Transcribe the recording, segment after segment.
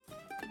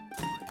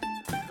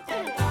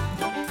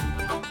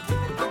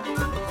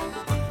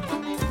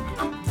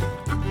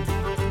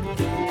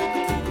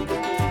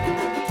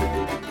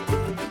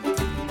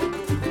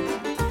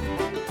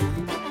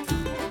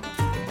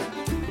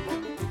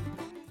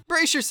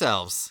Brace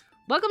yourselves.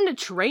 Welcome to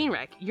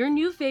Trainwreck, your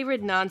new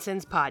favorite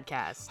nonsense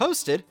podcast.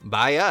 Hosted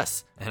by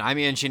us, and I'm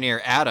your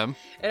engineer, Adam.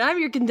 And I'm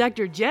your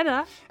conductor,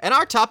 Jenna. And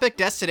our topic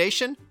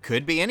destination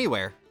could be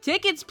anywhere.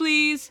 Tickets,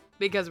 please,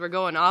 because we're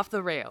going off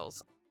the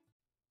rails.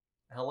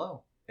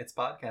 Hello, it's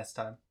podcast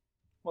time.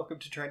 Welcome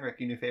to Trainwreck,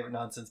 your new favorite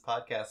nonsense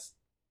podcast.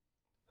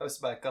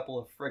 Hosted by a couple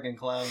of friggin'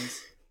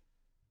 clowns.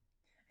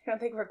 I don't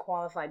think we're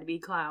qualified to be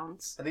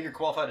clowns. I think you're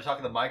qualified to talk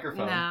in the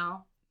microphone.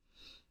 No.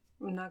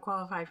 I'm not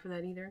qualified for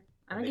that either.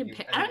 I don't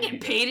get you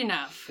paid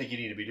enough. I think you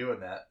need to be doing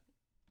that.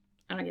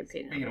 I don't get paid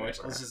enough. Speaking of which,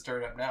 let's just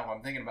start it up now while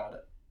I'm thinking about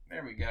it.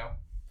 There we go.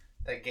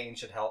 That gain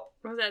should help.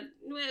 What was that?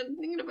 I'm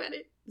thinking about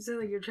it. Is it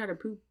like you're trying to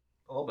poop?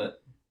 A little bit.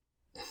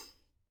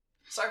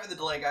 Sorry for the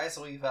delay, guys.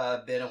 We've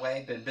been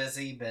away, been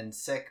busy, been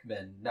sick,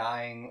 been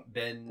dying,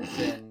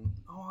 been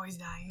Always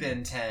dying.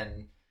 been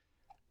 10.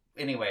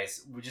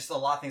 Anyways, just a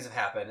lot of things have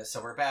happened, so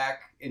we're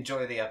back.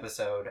 Enjoy the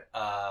episode.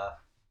 Was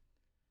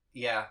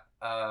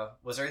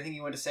there anything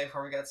you wanted to say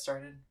before we got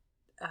started?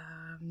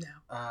 No.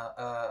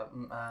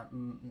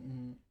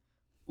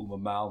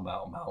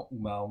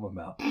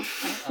 Ooma-mow-mow-mow.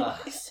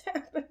 What's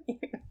happening?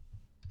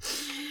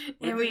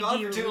 We've been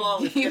gone for too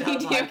long. We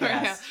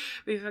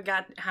We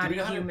forgot how do we to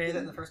know how to human. do that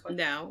in the first place?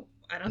 No,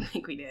 I don't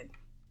think we did.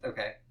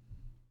 Okay.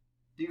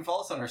 You can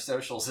follow us on our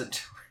socials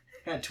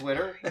at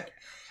Twitter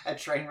at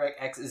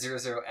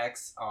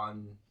TrainwreckX00X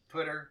on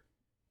Twitter,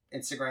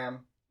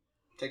 Instagram,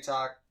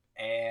 TikTok,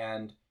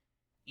 and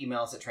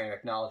email us at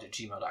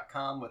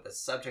trainwreckknowledge@gmail.com with a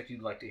subject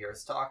you'd like to hear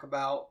us talk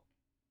about.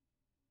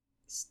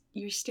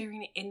 You're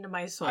staring into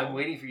my soul. I'm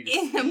waiting for you to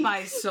into speak.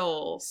 my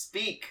soul.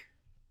 Speak.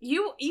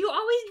 You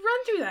always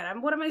run through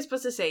that. What am I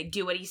supposed to say?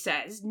 Do what he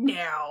says.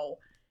 No.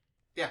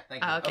 Yeah,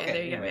 thank you. Okay,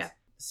 there you go, anyways. yeah.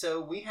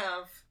 So we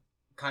have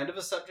kind of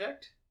a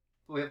subject.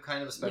 We have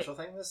kind of a special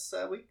thing this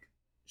week.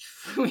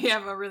 We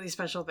have a really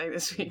special thing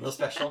this week. Real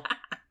special.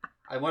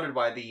 I wondered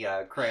why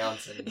the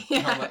crayons and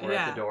helmet were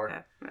at the door.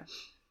 Yeah.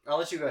 I'll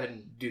let you go ahead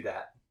and do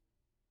that.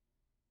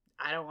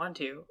 I don't want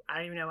to. I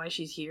don't even know why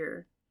she's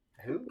here.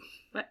 Who?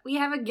 But we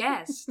have a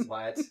guest.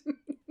 What?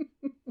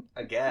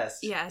 A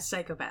guest? Yeah, a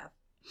psychopath.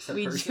 Some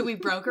We person?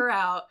 broke her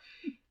out,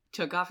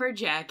 took off her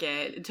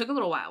jacket. It took a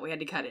little while. We had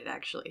to cut it,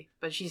 actually.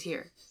 But she's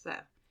here, so.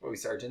 Were we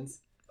surgeons?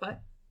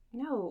 What?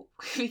 No,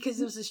 because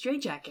it was a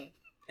straight jacket.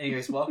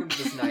 Anyways, welcome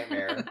to this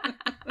nightmare.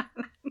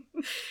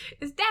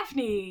 It's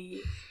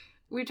Daphne.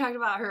 We've talked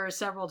about her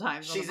several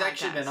times. She's on the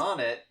actually been podcast. on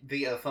it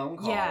via phone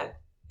call. Yeah,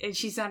 and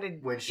she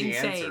sounded When she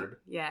insane. answered.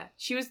 Yeah,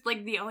 she was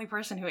like the only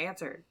person who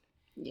answered.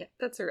 Yeah,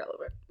 that's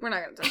irrelevant. We're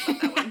not going to talk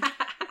about that one.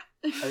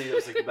 I think it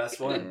was like the best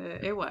one.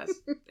 It was.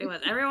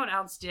 Everyone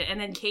else did, and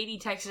then Katie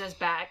texted us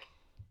back.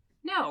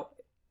 No,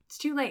 it's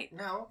too late.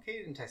 No, Katie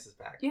didn't text us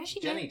back. Yeah, she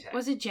Jenny did. texted.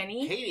 Was it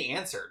Jenny? Katie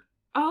answered.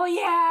 Oh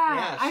yeah,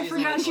 Yeah, I she's the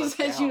forgot. one She who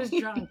said left she out. was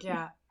drunk.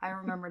 Yeah, I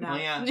remember now. Well,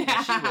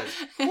 yeah, she was.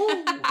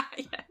 Woo!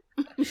 Yeah.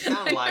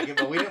 Sounded like it,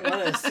 but we didn't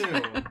want to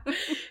assume.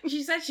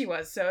 She said she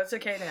was, so it's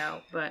okay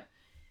now. But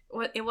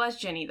it was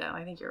Jenny, though.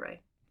 I think you're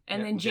right.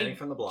 And Yep, then Jenny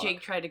from the block.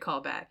 Jake tried to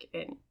call back,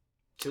 and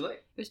Too late.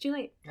 it was too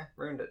late. Yeah,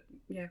 ruined it.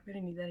 Yeah, we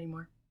didn't need that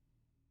anymore.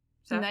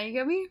 So now you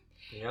got me?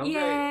 Yeah,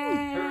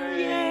 Yay!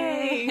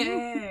 Hooray!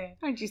 Yay!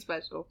 Aren't you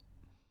special?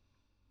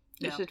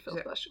 You No. should feel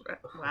special.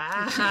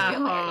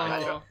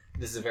 Wow.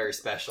 This is a very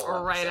special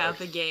Or right episode. out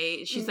the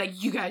gate. She's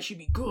like, you guys should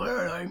be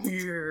glad I'm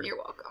here. You're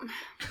welcome.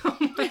 Oh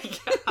my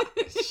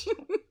gosh.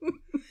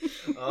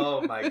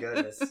 Oh my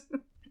goodness.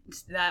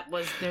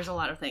 There's a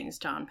lot of things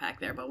to unpack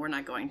there, but we're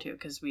not going to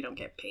because we don't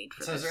get paid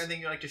for So this. is there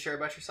anything you'd like to share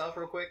about yourself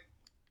real quick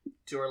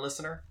to our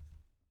listener?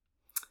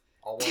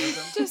 All one of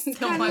them? Just The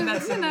kind one of,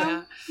 that's you in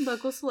know,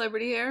 local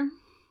celebrity here.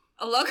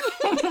 A local.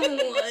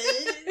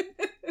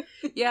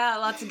 Yeah,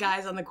 lots of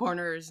guys on the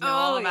corners know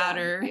all about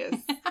her. Yes,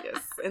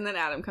 yes. And then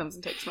Adam comes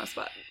and takes my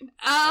spot.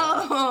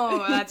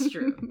 Oh, that's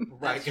true.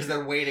 Right, because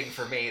they're waiting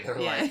for me. They're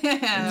Yeah, like,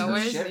 yeah.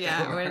 "When's her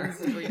shit over?"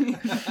 Exactly.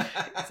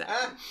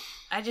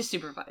 I just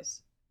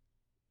supervise.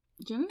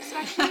 Jenna's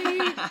actually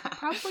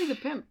probably the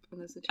pimp in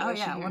this situation. Oh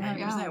yeah, here.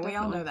 100%. We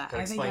all know that. That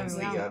I think explains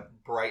everyone the knows.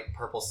 bright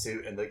purple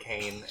suit and the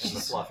cane and the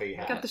fluffy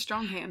hat. Got the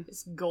strong hand.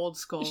 This gold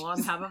skull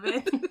on top of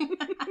it.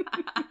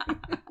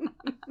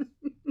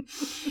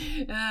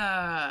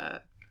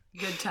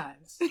 Good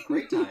times.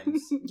 Great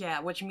times. Yeah,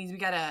 which means we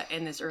gotta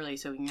end this early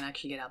so we can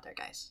actually get out there,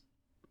 guys.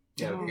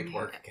 Yeah, we get to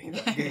work.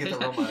 Get the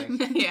real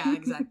money. Yeah,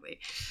 exactly.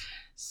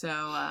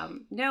 So,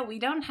 no, we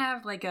don't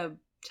have like a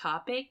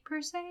topic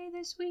per se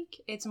this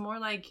week. It's more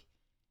like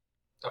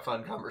A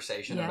fun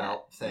conversation Yeah.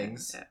 about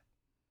things. Yeah.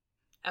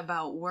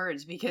 About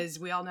words, because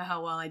we all know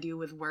how well I do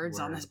with words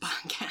on this Words.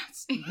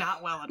 podcast.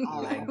 Not well at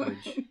all.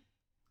 Language.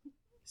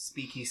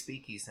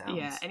 Speaky sounds.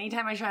 Yeah,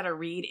 anytime I try to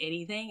read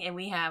anything, and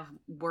we have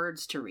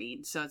words to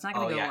read, so it's not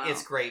going Oh to go yeah, well.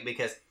 it's great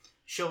because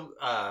she'll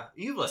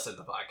you've listened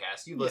to the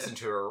podcast. You've Yeah. listened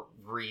to her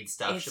read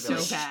stuff. It's She'll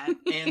be so like,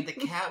 bad. and the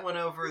cat went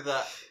over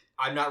the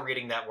I'm not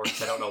reading that word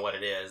because I don't know what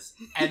it is.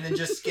 And then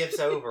just skips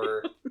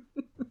over.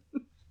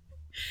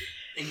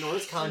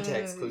 Ignores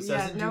context clues. Yeah,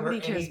 Doesn't do her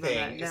nobody cares about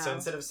anything. that, So no.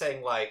 instead of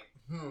saying like,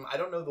 I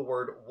don't know the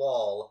word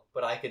wall,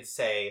 but I could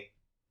say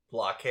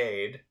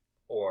blockade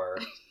or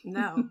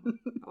No.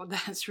 Well,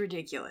 that's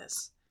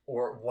ridiculous.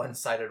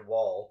 one-sided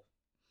wall.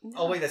 No.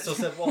 Oh, wait, that still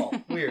said wall.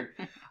 Weird.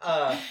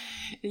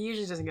 It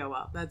usually doesn't go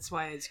well. That's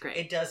why it's great.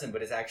 It doesn't,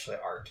 but it's actually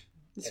art.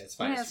 And it's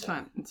fine. Yeah, it's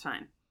fun. It's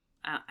fine.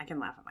 I can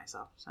laugh at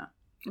myself, so.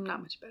 I'm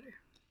not much better.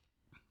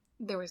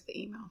 There was the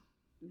email.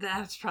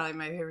 That's probably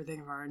my favorite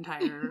thing of our entire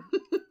There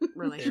was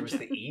relationship.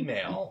 the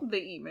email.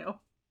 The email.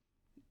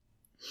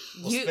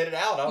 We'll spit it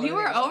out. I don't You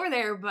were even know. over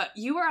there, but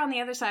you were on the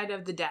other side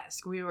of the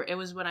desk. It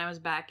was when I was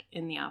back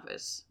in the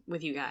office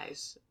with you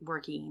guys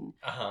working,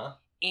 Uh-huh.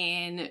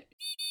 and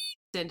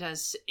sent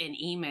us an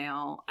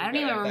email. I You don't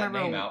even gotta edit that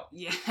remember. name out.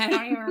 Yeah, I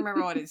don't even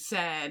remember what it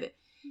said.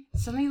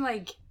 Something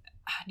like,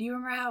 do you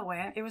remember how it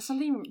went? It was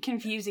something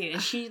confusing,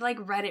 and she like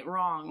read it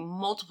wrong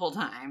multiple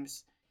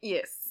times.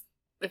 Yes.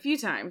 A few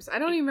times. I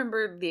don't even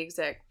remember the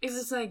exact It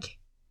was like,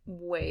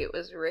 way it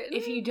was written.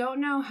 if you don't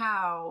know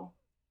how,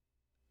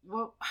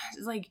 well,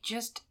 like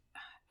just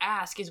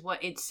ask is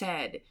what it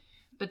said,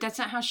 but that's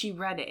not how she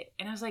read it.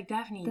 And I was like,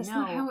 Daphne, That's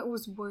no. not how it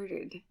was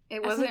worded. It I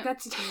was like,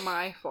 wasn't that's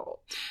my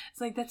fault.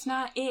 It's like, that's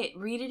not it.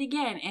 Read it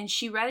again. And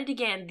she read it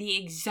again the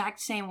exact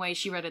same way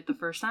she read it the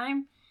first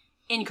time,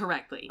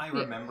 incorrectly. I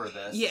remember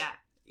this. Yeah.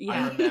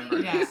 I remember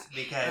Yeah. this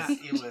because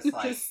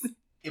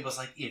it was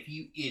like if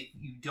you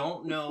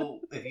don't know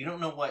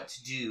what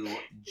to do,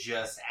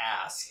 just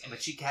ask.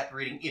 But she kept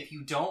reading, if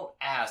you don't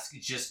ask,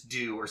 just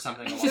do, or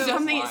something along those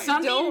Something- lines.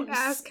 something- Don't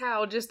ask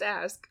how, just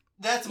ask.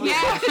 That's what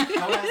Yeah. it was.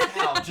 Don't ask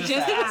how, just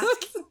Just ask.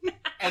 ask.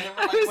 And then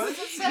we're like, what does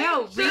it say?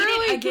 No, read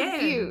Thoroughly it again.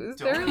 confused.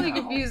 Don't Thoroughly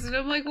know. confused. And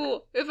I'm like,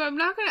 well, if I'm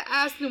not going to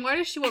ask, then why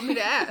does she want me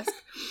to ask?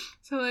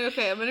 So I'm like,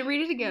 okay, I'm going to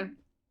read it again.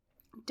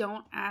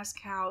 Don't ask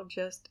how,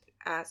 just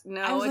ask.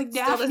 No, I was like, it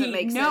still doesn't Daphne,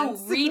 make no,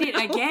 sense. read it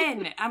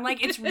again. I'm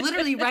like, it's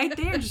literally right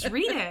there. Just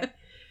read it.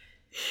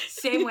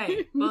 Same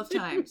way, both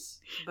times.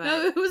 But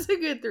No, it was a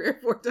good 3 or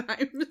 4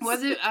 times.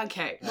 was it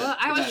okay? Well, That-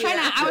 I was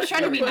that-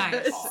 trying to be very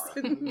nice. far.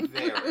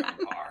 Very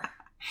far.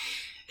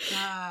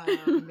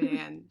 Oh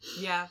man,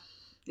 yeah.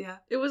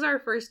 It was our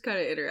first kind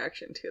of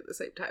interaction too at the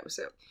same time.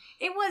 So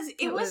It was.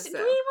 It was, We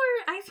were.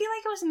 I feel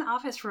like I was in the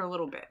office for a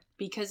little bit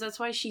because that's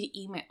why she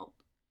emailed.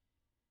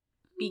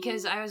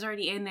 Because I was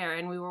already in there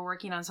and we were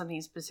working on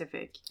something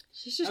specific.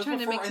 she's That just was trying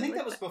to before- make. I think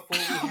that was before we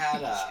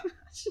had.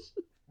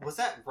 Was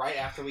that right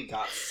after we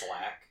got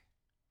Slack?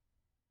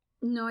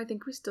 No, I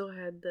think we still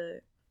had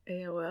the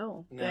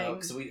AOL. No, thing.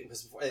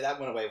 because that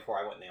went away before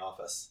I went in the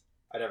office.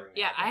 I never. even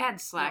Yeah, I that. had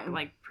Slack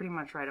like pretty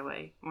much right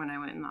away when I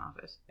went in the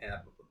office. And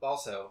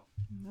also,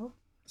 Nope.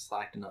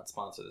 Slack did not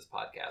sponsor this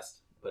podcast,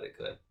 but it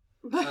could.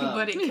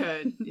 But it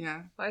could,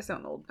 yeah. I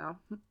sound old now.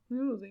 It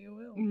was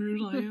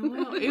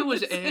AOL. It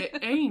was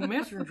a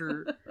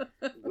messenger.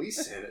 We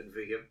sent it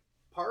via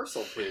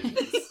parcel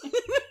pigeons.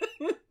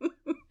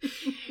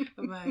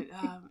 But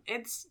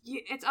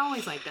it's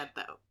always like that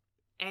though.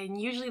 And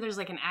usually there's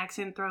like an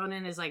accent thrown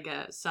in as like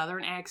a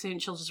southern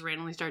accent. She'll just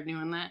randomly start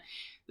doing that.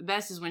 The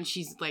best is when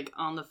she's like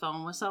on the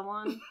phone with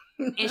someone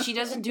and she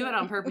doesn't do it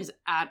on purpose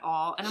at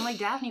all. And I'm like,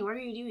 Daphne, what are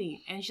you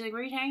doing? And she's like,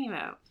 what are you talking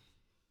about?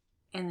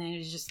 And then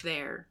it's just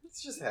there.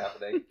 It's just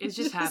happening. It's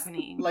just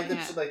happening. Like the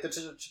Yeah.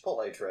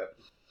 Chipotle trip.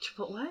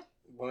 What?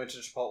 We went to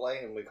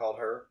Chipotle and we called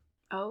her.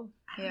 Oh,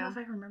 I don't know yeah. if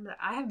I remember that.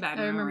 I have bad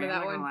I remember memory, that I'm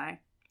not gonna one. lie.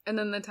 And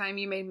then the time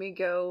you made me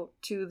go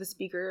to the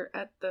speaker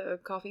at the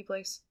coffee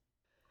place.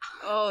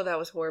 Oh, that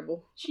was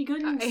horrible. She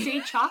couldn't I-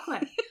 say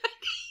chocolate.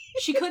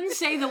 She couldn't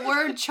say the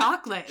word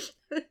chocolate.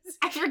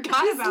 I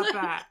forgot about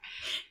that.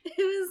 It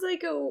was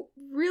like a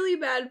really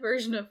bad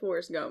version of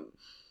Forrest Gump.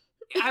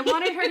 I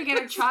wanted her to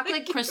get a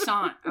chocolate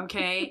croissant,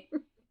 okay?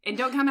 And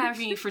don't come at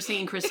me for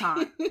saying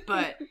croissant,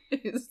 but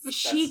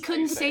she That's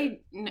couldn't how you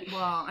say.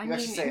 Well, I You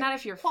actually mean, say not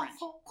if you're French.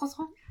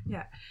 Croissant.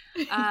 Yeah.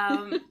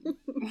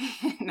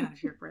 Not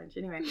if you're French.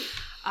 Anyway,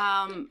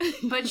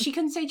 but she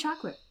couldn't say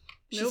chocolate.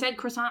 She Nope. said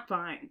croissant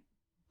fine,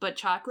 but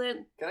chocolate.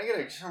 Can I get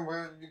a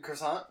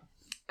croissant?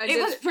 I It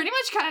was pretty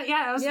much kind of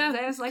Yeah,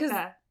 It was like 'cause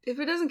that. If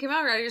it doesn't come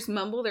out right, I just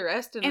mumble the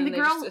rest, and And the then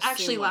they girl just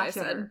actually assume what I laughed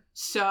at said. her.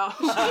 So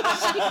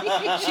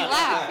she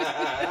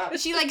laughed.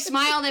 She like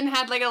smiled and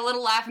had like a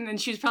little laugh, and then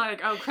she was probably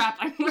like, "Oh crap,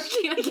 I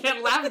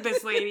can't laugh at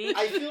this lady."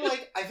 I feel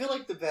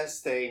like the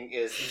best thing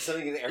is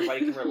something that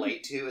everybody can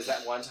relate to is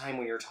that one time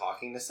when you're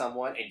talking to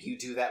someone and you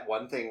do that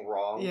one thing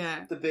wrong.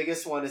 Yeah. The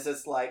biggest one is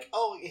it's like,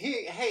 oh,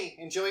 hey,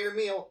 enjoy your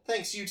meal.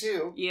 Thanks, you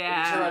too. Yeah.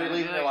 And you turn around and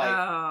leave and you're like,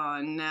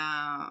 oh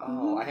no.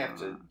 oh,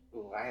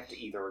 I have to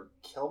either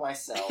kill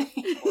myself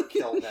or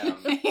kill them.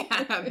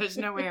 Yeah, there's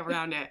no way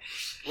around it.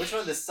 Which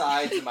one of the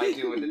sides am I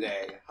doing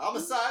today?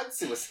 Homicide,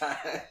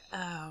 suicide.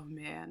 Oh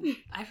man,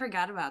 I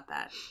forgot about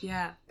that.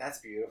 Yeah, That's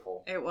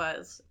beautiful. it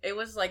was. It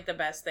was like the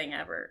best thing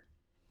ever.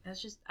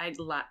 That's just I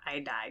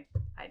died.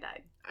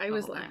 I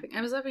was the whole laughing.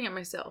 I was laughing at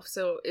myself,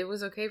 so it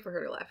was okay for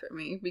her to laugh at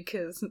me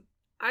because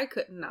I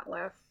could not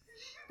laugh.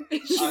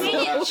 She I made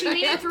know. it. She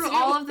made it through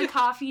all of the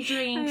coffee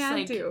drinks. I had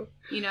like to.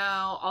 you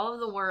know, all of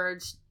the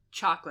words.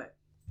 Chocolate.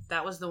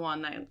 That was the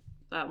one that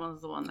That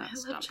one's the one I that love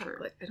stumped her.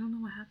 chocolate. I don't know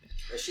what happened.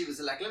 She was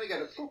like, let me get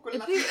a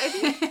chocolate. I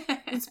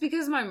think it's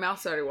because my mouth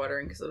started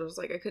watering because it was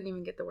like I couldn't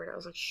even get the word out. I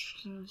was like,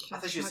 shh. I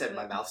thought you said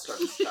my mouth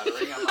started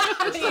stuttering. I'm like,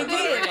 It started did.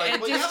 stuttering. Like,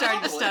 It well, just yeah,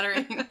 started probably.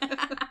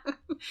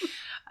 stuttering.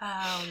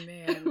 Oh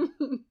man.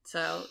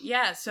 So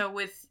yeah, so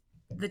with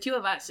the two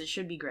of us, it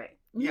should be great.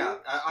 Yeah,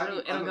 I'm It'll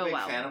a go big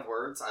well. fan of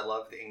words. I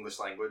love the English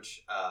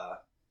language.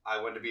 I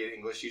wanted to be an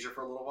English teacher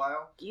for a little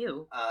while.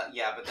 You.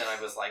 Yeah, but then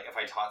I was like, if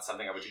I taught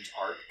something, I would teach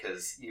art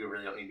because you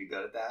really don't need to be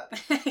good at that.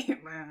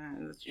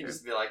 That's You true.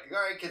 just be like, all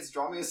right, kids,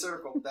 draw me a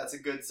circle. That's a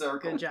good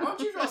circle. Good job. Why don't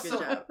you draw a Good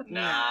circle? job.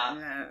 Nah.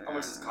 I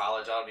went to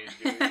college. I don't need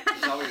to do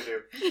it. Tell me to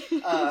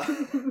do.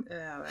 Oh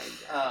my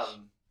gosh.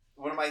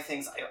 One of my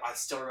things I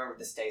still remember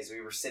this day is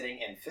we were sitting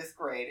in 5th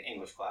grade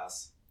English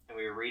class and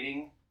we were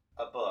reading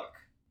a book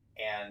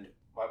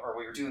or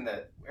we were doing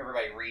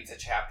everybody reads a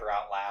chapter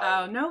out Oh,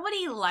 loud.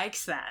 nobody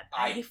likes that.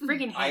 I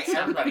freaking hate stuff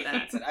everybody like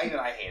that. hates it. Even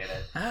I hated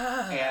it.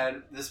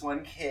 And this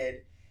one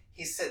kid,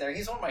 he's sitting there.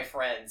 He's one of my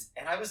friends,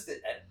 and I was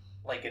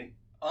like an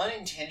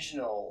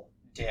unintentional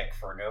dick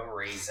for no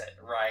reason,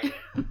 right?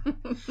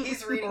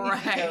 He's reading.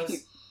 Right.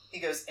 He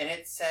goes, and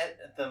it said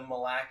the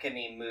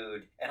Malacany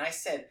mood, and I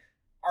said,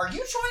 "Are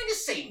you trying to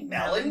say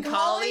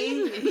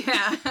melancholy?"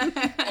 Yeah.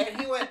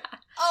 And he went,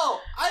 "Oh,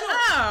 I don't.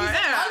 Oh, He's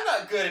like, yeah. I'm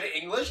not good at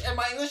English." And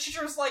my English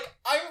teacher was like,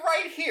 "I'm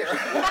right here."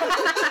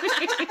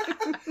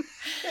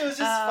 It was just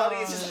funny.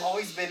 It's just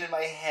always been in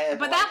my head.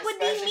 But like, that would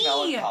be especially me.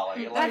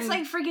 melancholy. That's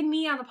like freaking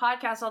me on the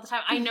podcast all the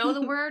time. I know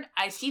the word,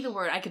 I see the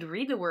word, I could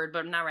read the word,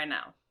 but not right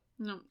now.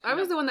 No, I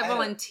was the one that I don't-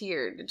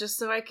 volunteered just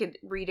so I could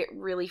read it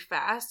really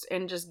fast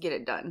and just get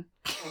it done.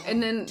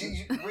 And then Do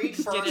you read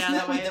Just first. get it out of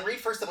That the way, way. then read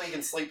first. That way you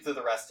can sleep through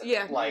the rest of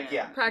Yeah. it. Like,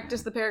 yeah.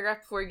 practice the paragraph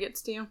before it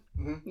gets to you.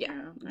 Mhm.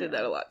 Yeah, did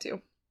that a lot too.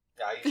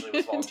 Yeah, I usually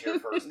was volunteer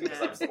first because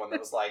I was the one that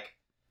was like,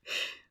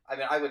 I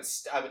mean, I would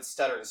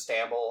stutter and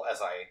stamble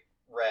as I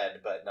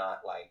read, but not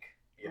like,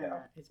 you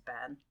know. It's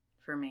bad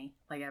for me,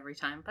 like every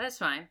time, but it's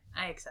fine.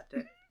 I accept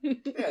it.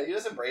 Yeah, you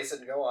just embrace it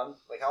and go on.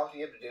 Like, how often do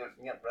you have to do it?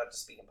 You have to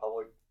speak in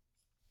public.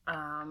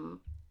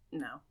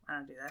 No, I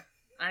don't do that.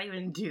 I don't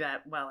even do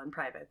that well in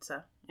private,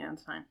 so yeah,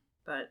 it's fine.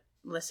 But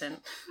listen,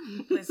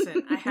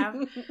 I have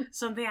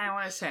something I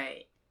want to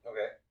say,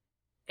 Okay.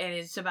 and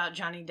it's about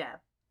Johnny Depp.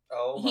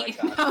 Oh my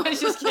god. No, I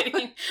was just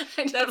kidding.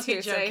 I'm That's just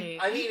hearsay. joking.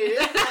 I mean, it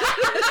is.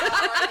 It's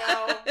out right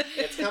now.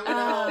 It's coming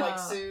out like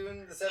Oh.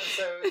 soon. This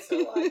episode,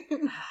 so like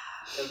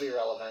it'll be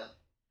relevant.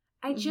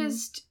 I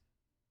just,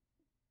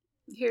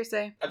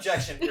 Hearsay.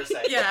 Objection. You're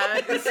saying.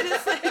 yeah. It's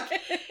just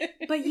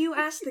like, but you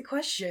asked the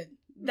question.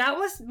 That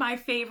was my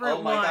favorite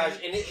Oh my one. gosh!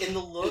 And in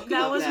the look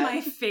That of was that, my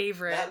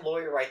favorite. that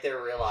lawyer right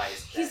there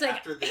realized He's that like,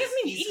 after this, "I'm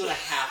an he's going to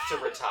idiot." have to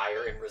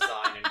retire and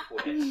resign and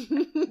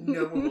quit.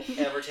 No one will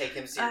ever take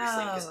him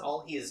seriously because Oh.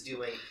 all he is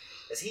doing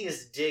is he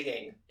is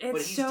digging, but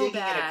It's he's so digging in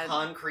bad. a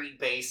concrete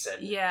basin.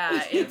 Yeah,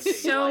 It's it's empty,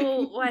 so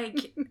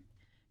like,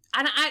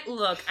 I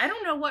look. I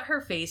don't know what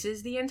her face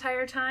is the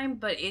entire time,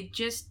 but it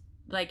just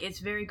like it's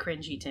very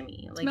cringy to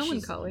me. Like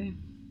Melancholy.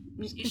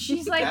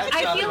 she's like That's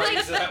I not feel the like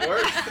use of that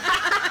word.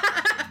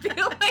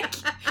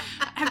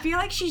 I feel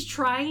like she's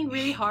trying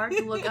really hard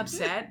to look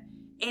upset,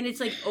 and it's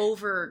like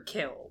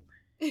overkill.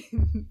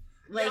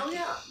 Like Hell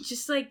yeah.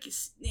 just like,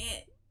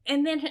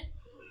 and then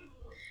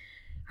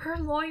her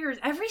lawyers,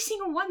 every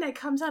single one that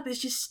comes up is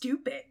just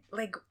stupid.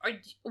 Like,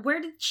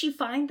 where did she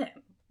find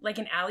them? Like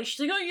an alley? She's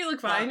like, oh, you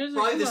look fine. It's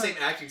Probably like, the "Look." same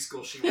acting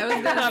school she I was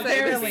went gonna to. say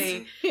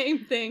Barely. same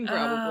thing,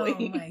 probably.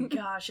 Oh my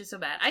gosh, it's so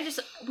bad. I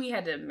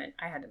had to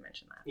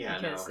mention that. Yeah,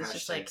 no. because it's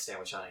just like, stand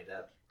with Johnny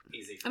Depp.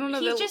 Easy. For I don't know.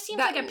 me. He the- just seems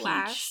that like a peach.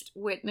 last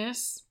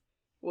witness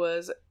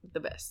was the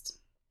best.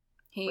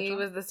 Which He one?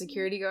 was the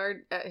security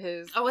guard at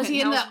his. oh, was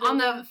he penthouse on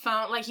building. the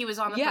phone? Like he was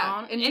on the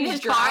Yeah, phone and in he's his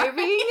car?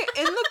 driving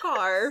in the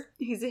car.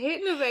 He's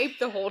hitting a vape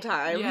the whole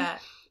time. Yeah.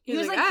 He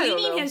He's was like "I don't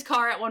cleaning know." his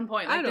car at one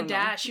point, I like the don't know.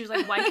 dash. She was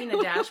like wiping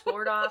the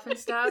dashboard off and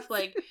stuff,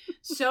 like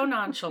so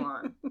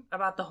nonchalant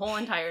about the whole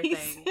entire He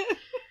thing. said,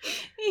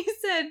 he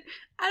said,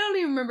 "I don't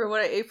even remember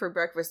what I ate for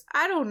breakfast.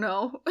 I don't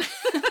know."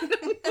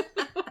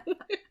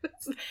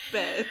 It's the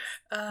best.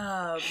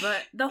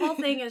 But the whole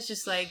thing is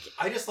just like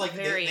I just like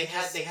very they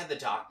had just- they had the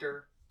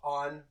doctor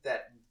on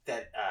that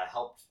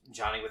helped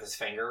Johnny with his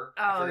finger.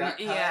 Oh, after that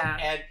cut, yeah.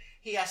 and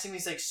he asked him.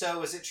 He's like,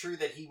 "So is it true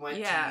that he went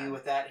Yeah. to you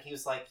with that?" He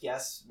was like,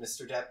 "Yes,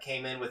 Mr. Depp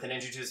came in with an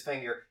injury to his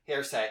finger."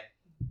 Hearsay.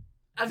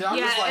 uh, So I'm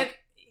just like,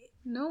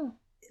 No.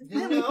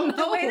 no,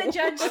 the way the judge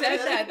I mean, said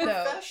that's that a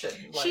though.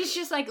 profession. Like, She's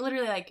just like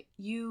literally like,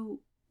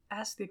 you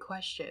ask the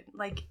question.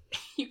 Like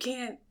you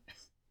can't,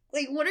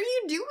 like, what are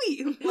you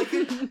doing? like,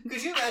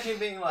 could you imagine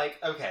being like,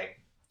 okay,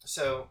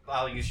 so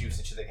I'll use you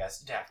since you're the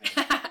guest,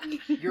 Daphne.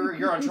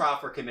 You're on trial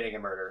for committing a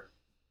murder.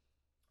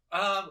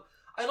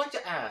 I'd like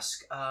to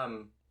ask,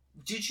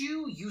 did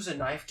you use a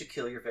knife to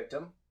kill your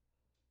victim?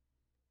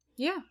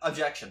 Yeah.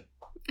 Objection.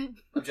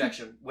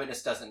 Objection.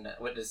 Witness doesn't know.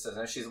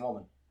 She's a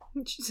woman.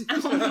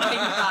 Oh my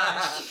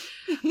gosh.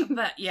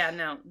 But yeah,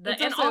 no.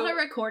 It's And all also- the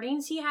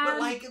recordings he had, But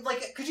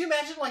like, could you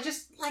imagine, like,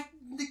 just like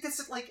this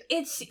is like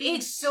it's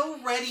being so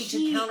ready to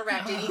he-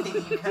 counteract anything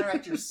that you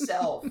counteract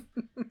yourself.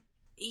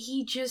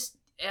 he just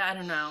I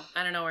don't know.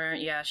 I don't know where.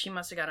 Yeah, she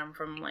must have got them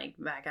from like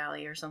back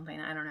alley or something.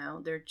 I don't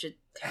know. They're just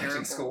terrible.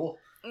 Acting school.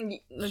 I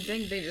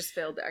think they just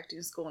failed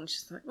acting school, and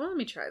she's like, "Well, let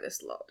me try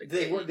this law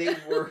degree."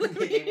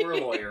 They were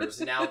lawyers.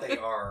 Now they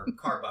are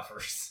car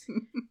buffers.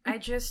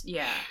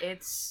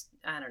 It's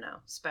I don't know,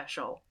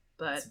 special,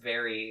 but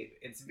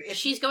It's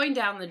she's going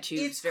down the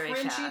tubes it's very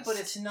cringy, fast. but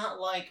it's not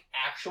like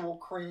actual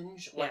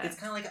cringe. Like Yeah. it's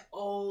kind of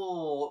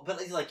like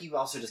but like you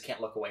also just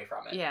can't look away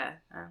from it. Yeah.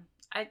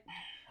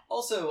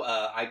 Also,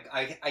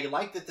 I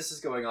like that this is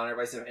going on.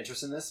 Everybody's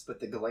interested in this, but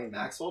the Ghislaine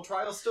Maxwell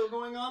trial is still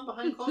going on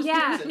behind closed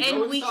Yeah, doors, no and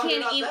one's we talking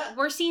can't about even. that.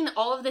 We're seeing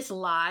all of this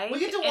live.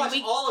 We get to and watch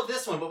all of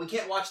this one, but we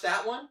can't watch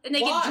that one. And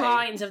they Why? get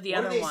drawings of the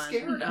What are other they one.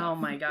 scared of? Oh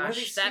my What are they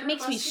gosh, scared that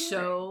makes of me us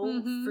so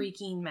hearing?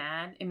 freaking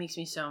mad. It makes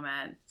me so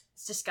mad.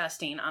 It's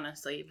disgusting,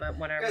 honestly, but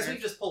whatever. Guys, we've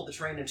just pulled the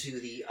train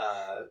into the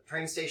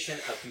train station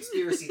of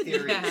conspiracy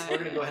theories. Yeah. We're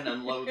going to go ahead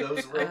and unload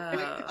those real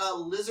quick.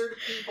 Lizard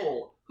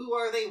people. Who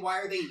are they? Why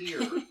are they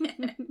here?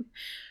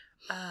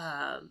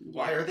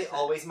 Why are they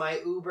always my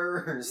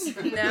Ubers?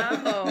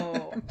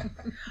 No.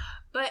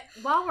 But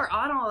while we're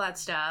on all that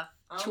stuff,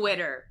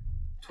 Twitter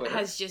Twitter.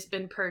 has just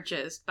been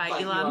purchased by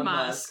By Elon Elon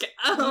Musk. Musk.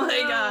 Oh my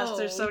No. gosh,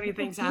 there's so many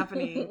things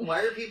happening.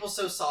 Why are people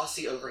so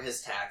saucy over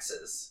his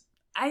taxes?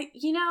 They're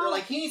They're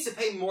like, he needs to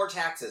pay more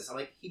taxes. I'm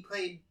like, he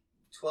paid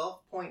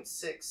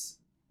 $12.6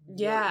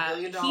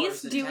 billion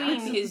he's in doing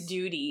taxes. his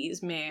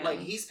duties, man. Like,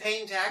 he's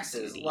paying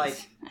taxes.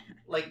 Duties.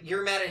 Like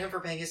you're mad at him for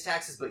paying his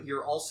taxes, but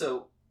you're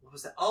also, what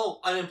was that? Oh,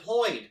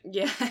 unemployed.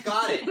 Yeah.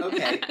 Got it.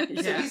 Okay. So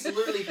Yeah. he's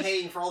literally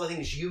paying for all the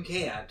things you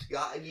can't.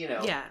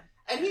 Yeah.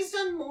 And he's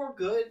done more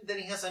good than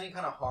he has any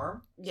kind of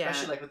harm. Yeah.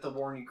 Especially like with the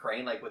war in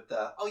Ukraine, like with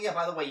the, oh yeah,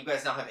 by the way, you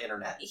guys now have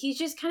internet. He's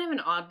just kind of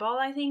an oddball,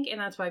 I think, and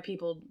that's why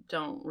people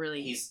don't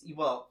really. He's You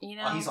know?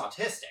 he's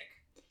autistic.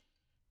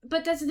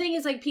 But that's the thing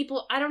is, like,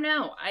 people. I don't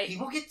know.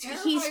 People get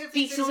terrified He if they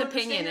speaks his don't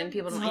opinion, understand. and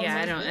people It's don't. not Yeah, I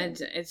his don't.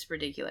 thing. It's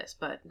ridiculous,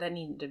 but that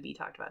needed to be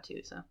talked about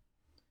too. So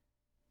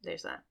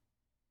there's that.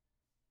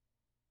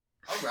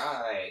 All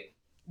right.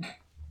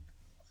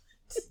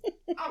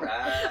 All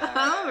right.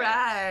 All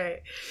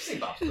right. Say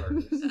Bob's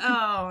Burgers.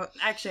 Oh,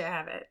 actually, I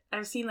have it.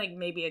 I've seen like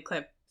maybe a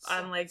clip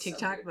on like So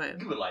TikTok, good.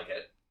 but You would like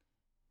it.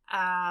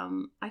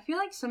 I feel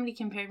like somebody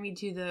compared me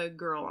to the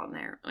girl on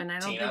there, and I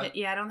don't Tina?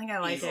 think. I don't think I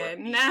like Easily- it.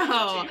 easily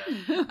No.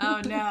 Tina.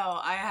 Oh no,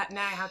 now I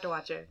have to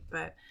watch it.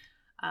 But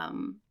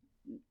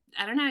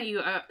I don't know.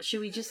 You should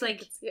we just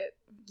like? Yeah.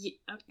 You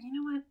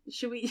know what?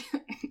 Should we?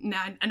 No,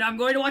 I'm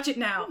going to watch it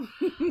now.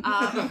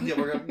 Yeah,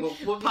 we'll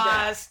be back.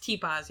 Pause.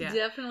 T-pause. Yeah.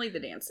 Definitely the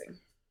dancing.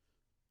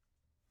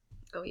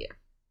 Oh yeah.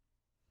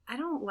 I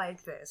don't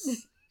like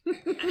this.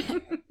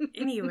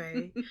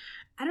 Anyway,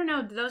 I don't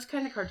know. Those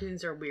kind of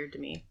cartoons are weird to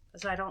me,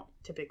 so I don't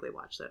typically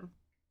watch them.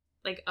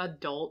 Like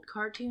adult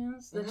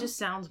cartoons, that Mhm. just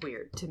sounds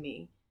weird to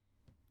me.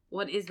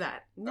 What is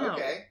that? No,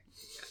 Okay.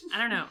 I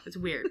don't know. It's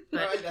weird. All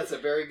But right, that's a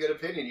very good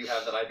opinion you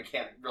have that I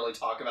can't really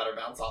talk about or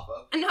bounce off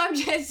of. no, I'm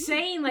just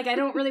saying. Like, I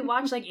don't really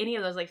watch like any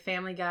of those, like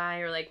Family Guy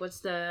or like what's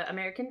the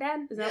American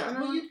Dad? Is that Yeah,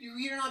 one? well,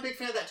 you're not a big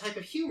fan of that type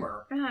of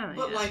humor. Oh,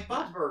 But yeah. like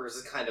Bob's Burgers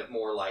is kind of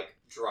more like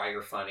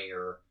drier,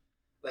 funnier.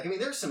 Like, I mean,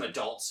 there's some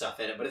adult stuff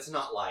in it, but it's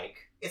not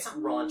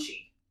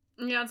raunchy.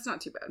 Yeah, it's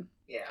not too bad.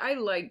 Yeah, I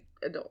like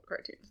adult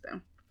cartoons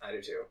though. I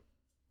do too.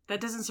 That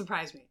doesn't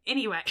surprise me.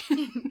 Anyway, do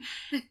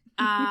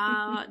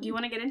you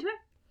want to get into it?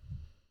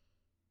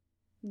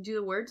 Do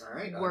the words. All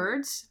right,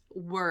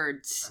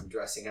 Words. I'm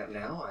dressing up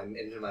now. I'm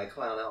into my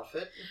clown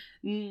outfit.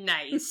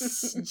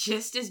 Nice.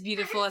 Just as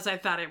beautiful as I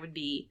thought it would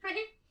be.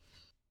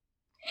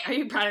 Are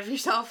you proud of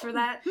yourself for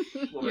that?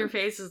 Woman. Your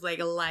face is like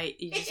a light.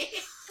 You just...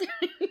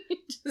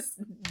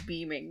 Just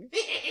beaming.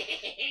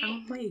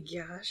 Oh my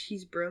gosh,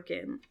 he's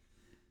broken.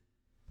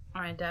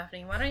 All right,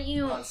 Daphne. Why don't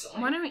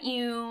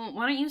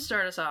you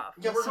start us off?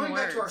 Yeah, with we're some going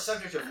back to our words?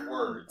 subject of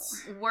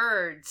words.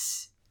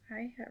 Words.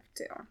 I have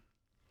to.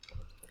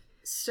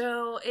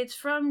 So it's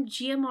from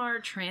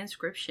GMR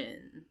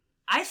transcription.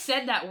 I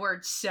said that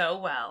word so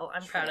well.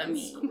 I'm proud of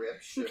me.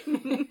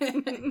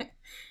 Transcription.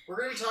 We're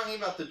going to be talking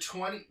about the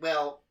 20.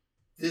 Well,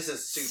 this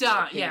is super So,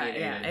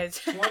 opinionated. yeah. It's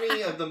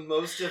 20 of the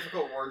most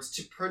difficult words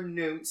to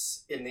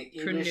pronounce in the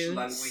English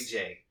Pronounce.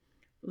 language.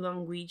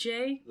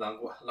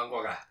 Language.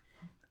 Languaga.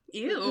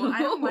 Ew, I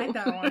don't like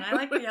that one. I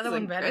like the other That's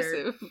one better.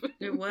 aggressive.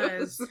 It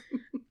was.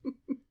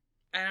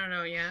 I don't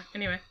know. Yeah.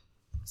 Anyway.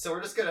 So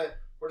we're just gonna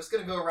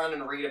go around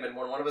and read them, and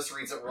when one of us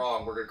reads it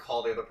wrong, we're gonna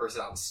call the other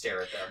person out and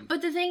stare at them.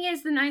 But the thing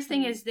is, the nice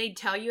thing is, they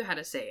tell you how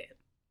to say it.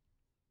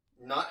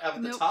 Not up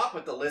at the Nope. top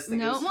with the list. That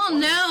Nope. goes to Well,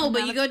 20. no, but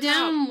Not you at go the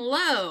down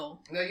low.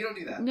 No, you don't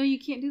do that. No, you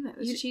can't do that.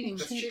 That's You- cheating.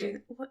 That's Can't cheating.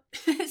 do- What?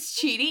 It's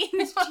cheating.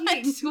 It's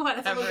cheating. Some of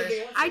Whatever.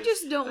 the I answers.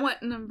 just don't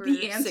want number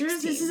The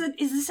answers. 16.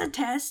 Is this a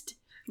test?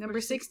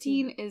 Number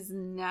 16 is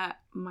not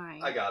my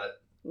I got it.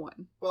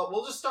 one. Well,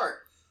 we'll just start.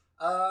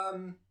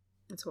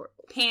 It's horrible.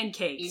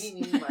 Pancakes.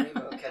 Eeny, meeny, miny,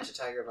 mo, catch a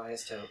tiger by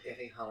his toe. If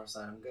he hollers,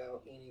 let him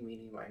go. Eeny,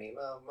 meeny, miny,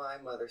 mo. My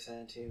mother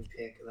said to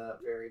pick the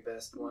very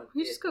best one.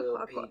 You just go will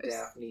clockwise. be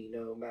Daphne,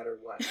 no matter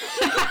what.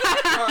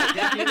 All right,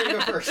 Daphne, you're gonna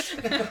go first.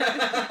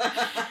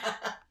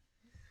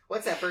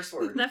 What's that first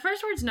word? The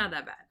first word's not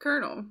that bad.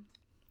 Colonel.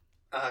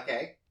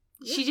 Okay.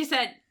 She just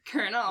said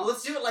Colonel. Well,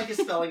 let's do it like a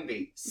spelling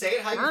bee. Say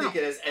it how you think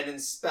it is, and then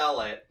spell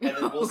it, and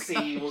then we'll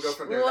see. We'll go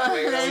from there. That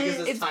way, it only gives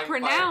us It's time to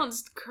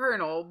pronounced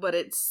Colonel, but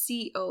it's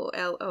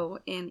Colonel.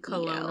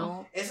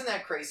 Colonel. Isn't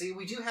that crazy?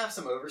 We do have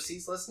some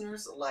overseas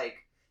listeners. Like,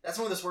 that's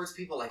one of those words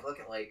people like look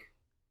at like,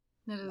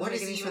 what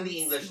is even the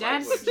English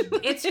That's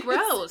language? it's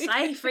gross.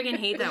 I friggin'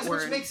 hate that Which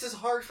word. makes it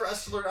hard for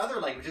us to learn other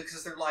languages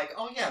because they're like,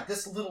 oh yeah,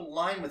 this little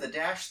line with a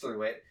dash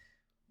through it,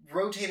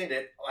 rotated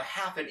it a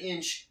half an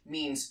inch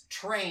means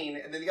train,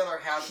 and then the other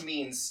half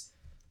means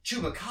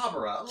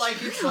chupacabra. Like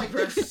it's like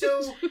they're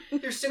so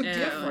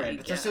different,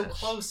 but they're so gosh.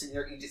 close, and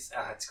you just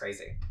it's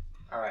crazy.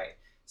 All right,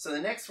 so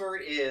the next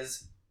word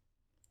is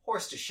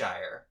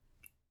Worcestershire.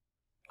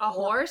 A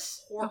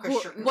horse?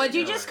 Worcestershire. What'd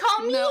you just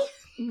call me?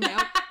 No.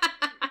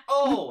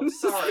 Oh,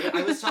 sorry.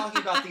 I was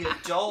talking about the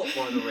adult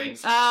Lord of the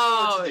Rings.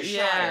 Oh,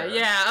 Worcestershire.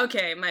 yeah.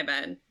 Okay, my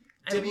bad.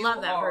 I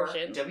love that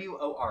version.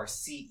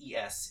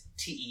 Worcestershire.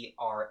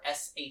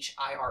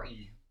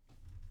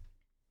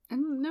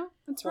 No,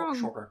 that's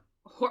wrong.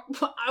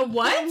 Worcestershire.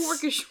 What?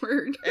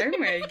 Worcestershire. Oh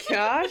my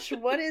gosh,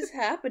 what is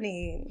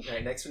happening? All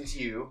right, next one's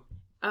you.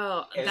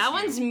 Oh, It's that you.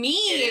 one's me.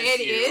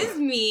 It It is is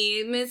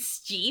me.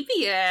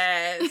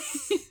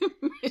 Mischievous.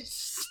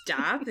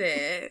 Stop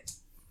it.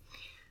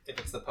 If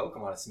it's the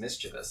Pokemon, it's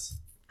mischievous.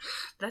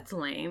 That's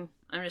lame.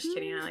 I'm just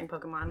kidding. I like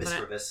Pokemon. But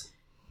Mischievous.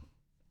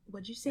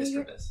 what'd you say?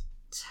 You're- Mischievous.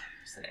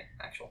 It's the name,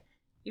 actual.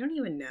 You don't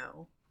even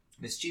know.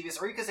 Mischievous,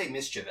 or you could say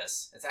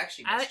mischievous. It's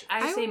actually I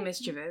mischievous. say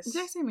mischievous.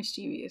 Did I say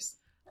mischievous?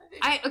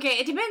 Okay,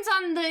 it depends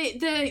on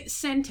the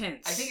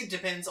sentence. I think it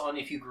depends on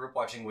if you grew up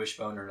watching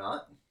Wishbone or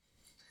not.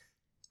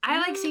 I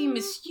like saying I don't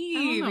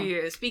know.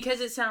 mischievous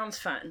because it sounds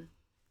fun.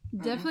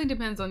 Definitely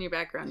depends on your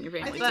background, your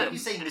I family. think if you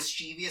say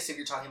mischievous, if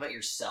you're talking about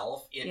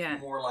yourself, it's Yeah.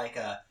 more like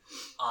a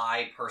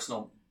I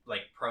personal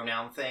like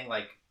pronoun thing.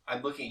 Like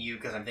I'm looking at you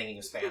because I'm thinking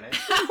of Spanish.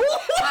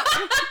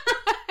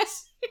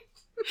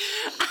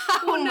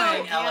 Oh no!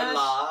 Like Ella gosh.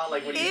 la,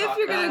 like when you If talk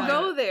you're about, gonna like,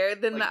 go there,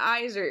 then like- the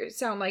I's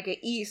sound like an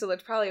E, so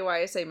that's probably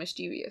why I say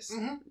mischievous.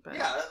 Mhm. But-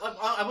 Yeah,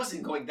 I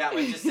wasn't going that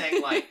way. I'm just saying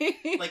like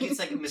it's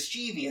like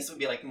mischievous would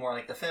be like more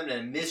like the feminine,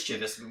 and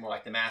mischievous would be more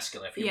like the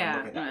masculine. If you Yeah,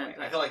 want to look at it that way,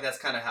 yeah. I feel like that's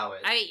kind of how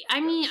it.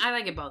 I mean, I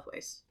like it both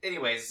ways.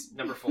 Anyways,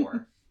 number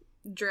 4.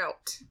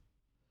 Drought.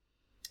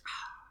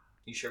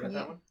 You sure about Yeah.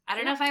 that one? I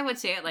don't know if I would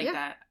say it like Yeah.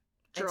 that.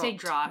 I'd say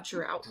drought.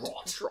 Drought.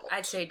 Drought.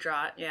 I'd say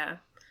drought, yeah.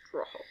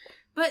 Drought.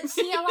 But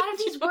see, a lot of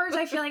these words,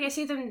 I feel like I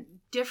say them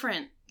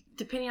different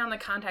depending on the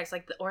context,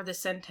 like or the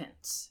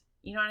sentence.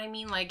 You know what I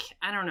mean? Like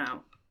I don't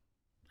know.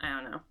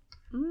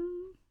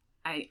 Mm.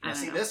 I Now, don't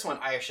see know. this one,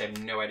 I actually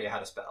have no idea how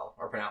to spell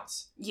or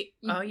pronounce. You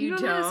You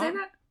don't know how to say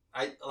that?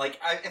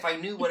 If I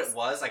knew what it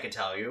was, I could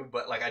tell you,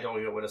 but like I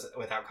don't know what it is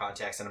without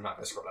context, and I'm not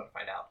going to scroll down to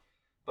find out.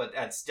 But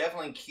that's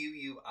definitely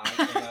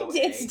QUINOA.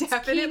 It's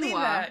definitely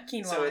quinoa. that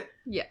quinoa. So it,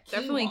 Yeah,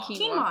 definitely Quinoa.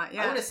 quinoa. quinoa,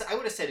 yeah. I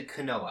would have said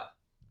quinoa.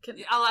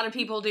 A lot of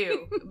people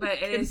do,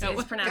 but it is Quinoa. it's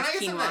Can pronounced I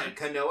get quinoa. something?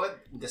 Quinoa,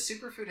 the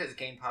superfood has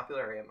gained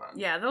popularity among.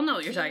 Yeah, they'll know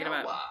what you're talking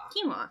about. Quinoa.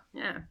 Quinoa,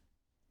 yeah.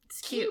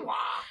 It's cute. Quinoa.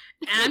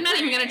 And I'm not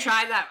even gonna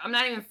try that. I'm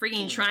not even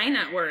freaking Quinoa. trying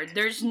that word.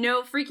 There's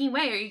no freaking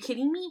way. Are you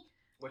kidding me?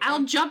 Which I'll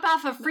one? jump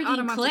off a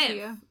freaking cliff.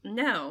 Onomatopoeia.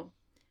 No.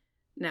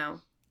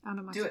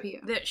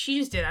 Onomatopoeia. She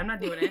just did. I'm not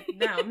doing it.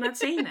 No, I'm not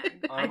saying that.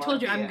 I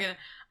told you Onomatopoeia.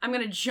 I'm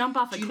gonna jump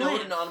off a Do you cliff. know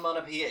what an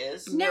onomatopoeia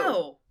is?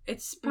 No.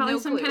 It's probably No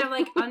some clue kind of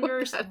like what that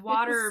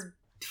underwater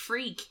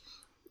freak.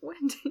 What?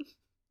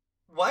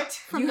 What?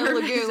 From You the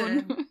heard me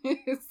lagoon.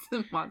 It's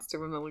the monster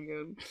from the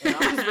lagoon. An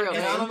His real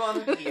name.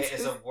 onomatopoeia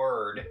is a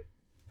word.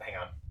 Hang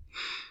on.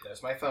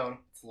 There's my phone.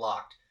 It's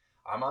locked.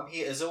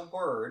 Onomatopoeia is a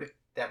word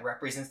that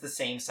represents the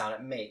same sound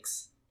it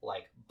makes,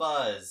 like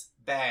buzz,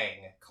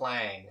 bang,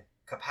 clang,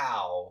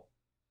 kapow,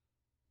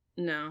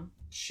 No.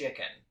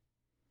 chicken.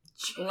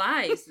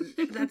 Lies.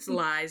 That's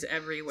lies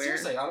everywhere.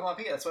 Seriously,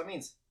 onomatopoeia, that's what it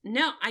means.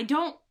 No, I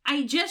don't.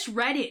 I just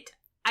read it.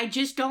 I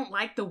just don't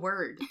like the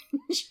word.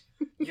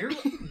 You're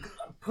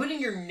putting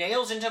your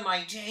nails into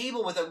my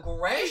table with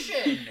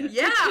aggression.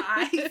 Yeah,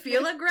 I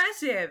feel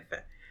aggressive.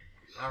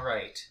 All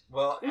right.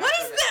 Well, What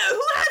after is that?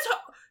 Who has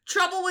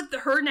trouble with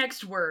her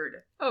next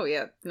word? Oh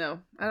yeah, no,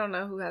 I don't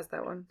know who has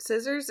that one.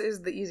 Scissors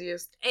is the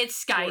easiest.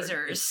 It's It's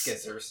Skeezers.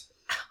 skizzers.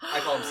 I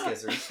call them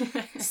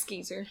skizzers.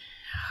 Skeezer.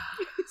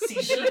 She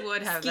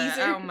would have that.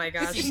 Skeezer? Oh my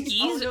gosh.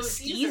 Oh, no,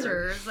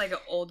 Skeezer is like an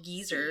old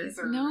geezer.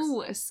 Skeezers.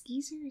 No, a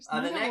skeezer is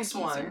not The an next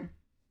old one geezer.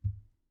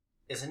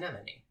 is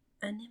anemone.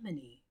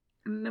 Anemone.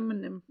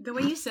 Nim-nim. The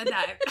way you said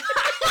that.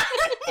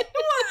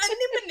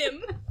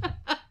 Anemone.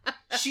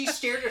 She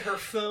stared at her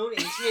phone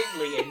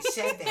intently and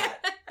said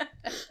that.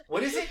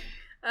 What is it?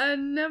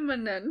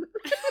 Anemone.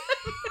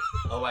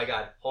 Oh my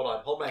god. Hold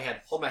on. Hold my hand.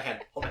 Hold my hand.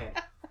 Hold my hand.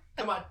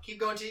 Come on. Keep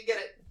going till you get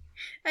it.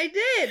 I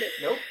did.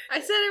 Nope. I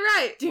said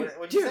it right.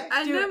 What'd you say?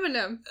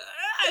 Anemone.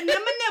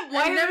 Anemone.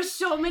 Why are there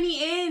so many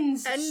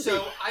N's? An-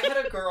 So I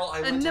had a girl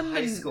I went to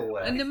high school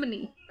with.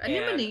 Anemone.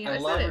 Anemone. And I I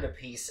love said her to it.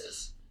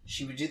 pieces.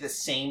 she would do the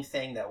same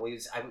thing that we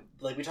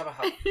talk about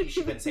how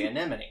she couldn't say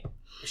anemone.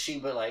 She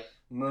would like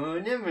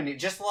anemone,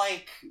 just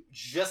like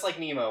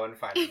Nemo and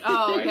Finding Nemo.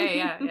 Oh, right? okay,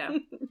 yeah.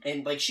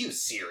 And like she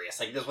was serious.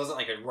 Like this wasn't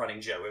like a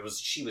running joke.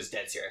 She was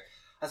dead serious.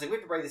 I was like, we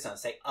have to break this down.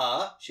 Say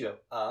she go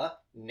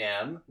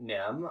nem,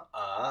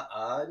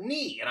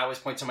 knee, and I always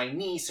point to my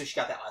knee, so she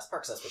got that last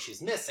part because that's what she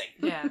was missing.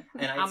 Yeah.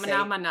 And I say,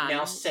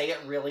 now say it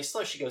really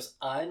slow. She goes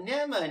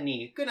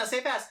anemone. Good, now say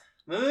it fast.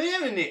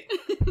 Anemone.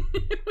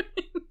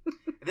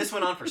 This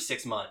went on for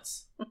 6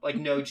 months, like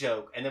no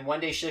joke. And then one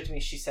day she looked at me.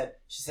 She said,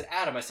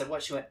 Adam. I said,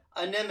 what? She went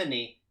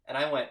anemone, and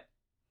I went,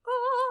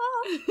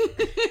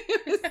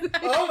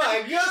 oh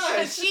my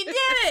gosh, She did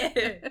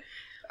it!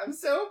 I'm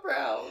so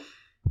proud.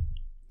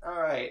 All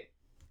right.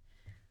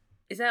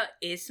 Is that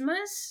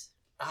isthmus?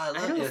 I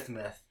love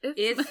isthmus.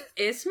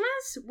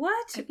 Isthmus?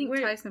 What? I think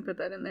Where- Tyson put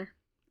that in there.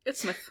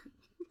 It's Smith.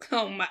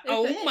 Oh my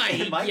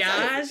Mike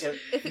gosh. does.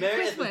 It's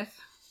Mary- Smith.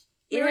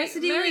 It has to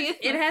do Mary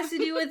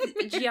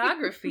with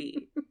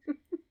geography.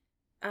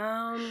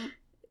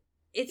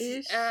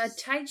 It's a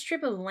tight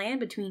strip of land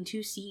between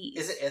two seas.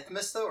 Is it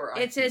isthmus though, or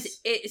It says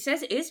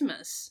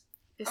isthmus.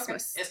 Okay.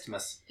 Isthmus.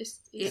 Isthmus. It's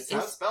That's how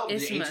it's spelled. The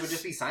H isthmus. would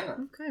just be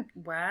silent. okay.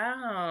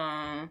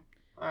 Wow.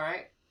 All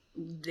right.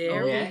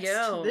 There Next. we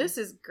go. This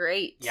is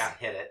great. Yeah,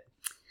 hit it.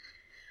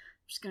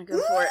 I'm just gonna go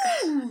for it.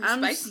 I'm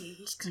spicy.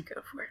 Just gonna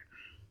go for it.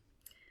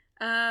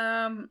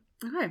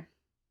 Okay.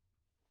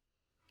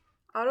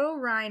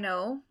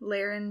 Otorhino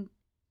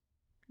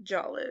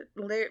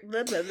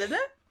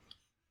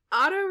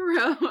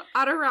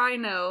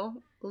Otorhino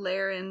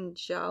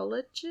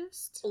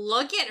laryngologist.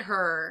 Look at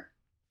her.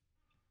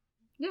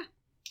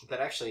 That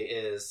actually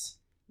is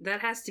That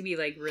has to be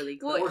like really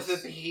Well, close.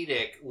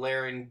 orthopedic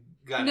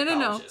laryngogynecologist.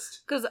 No.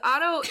 Because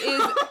Otto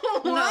is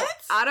What?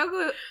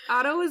 No,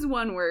 Otto is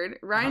one word.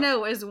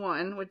 Rhino is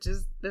one, which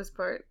is this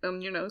part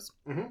on your nose.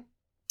 Mhm.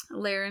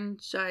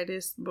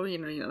 Laryngitis, well,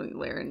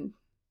 larynx.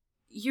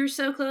 You're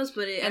so close,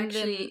 but it And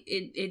actually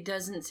it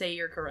doesn't say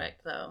you're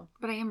correct though.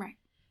 But I am right.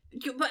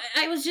 But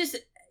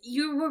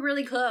you were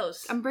really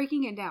close. I'm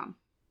breaking it down.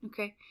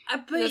 Okay.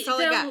 But That's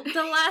all I got.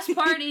 the last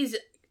part is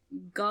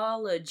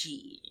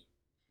gology.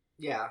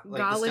 Yeah,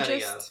 like the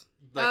study Gologist? of.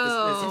 Like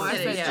Oh, I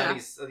the see,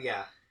 studies.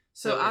 Yeah.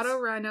 So it's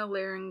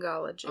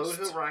otorhinolaryngologist.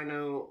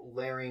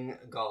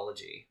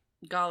 otorhinolaryngology.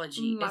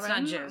 Gology. It's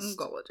not just.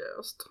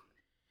 Laryngologist.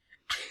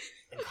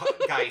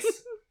 Guys,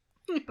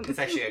 it's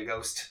actually a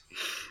ghost.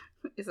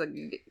 It's a All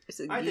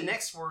right, the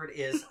next word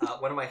is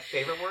one of my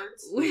favorite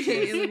words, which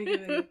Wait, is let me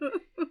get it.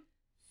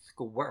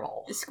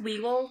 squirrel.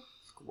 Squeagle.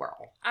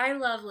 Squirrel. I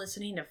love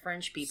listening to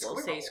French people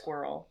say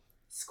squirrel.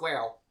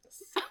 Squirrel.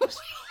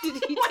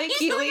 Did he take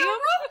helium?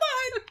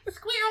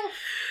 Squirrel.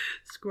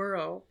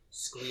 Squirrel.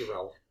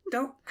 Squirrel.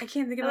 Don't. I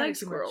can't think I about like it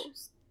too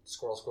squirrels.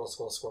 Squirrel, squirrel,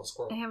 squirrel, squirrel, I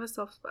squirrel. have a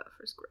soft spot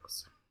for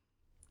squirrels.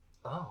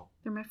 Oh.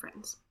 They're my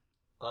friends.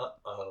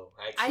 Uh-oh.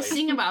 I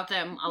sing about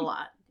them a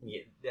lot.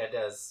 Yeah, that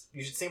does.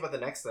 You should sing about the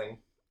next thing.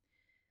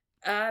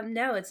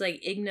 No, it's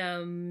like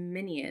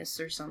ignominious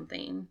or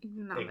something.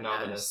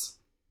 Ignominious.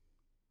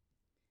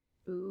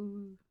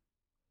 Ooh.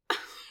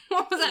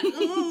 What was that?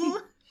 Ooh.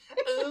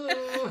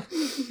 Ooh.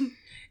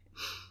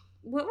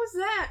 What was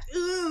that?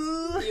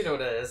 Ooh. You know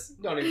what it is.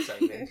 Don't even say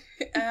anything.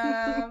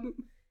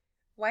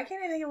 Why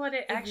can't I think of what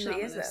it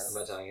actually is Ignominious. I'm though?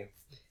 not telling you.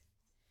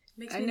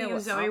 Makes I me know think of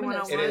what Zoe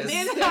ominous 101. is.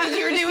 Man, that's what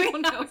you're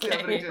doing. That's what I'm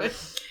Okay. doing.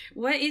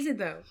 What is it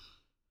though?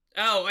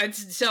 Oh,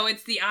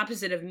 it's the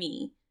opposite of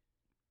me.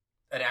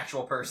 An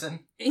actual person?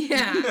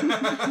 Yeah.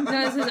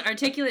 No, it says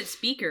articulate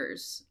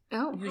speakers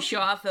Oh. who show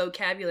off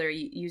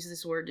vocabulary use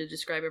this word to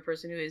describe a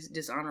person who is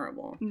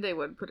dishonorable. They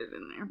would put it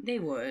in there. They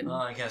would.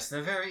 I guess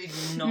they're very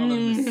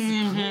ignominious.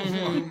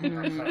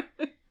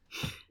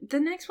 The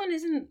next one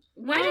isn't.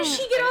 Why does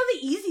she get all the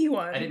easy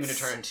ones? I didn't mean to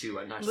turn into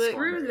a not Look,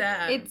 screw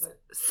that. It's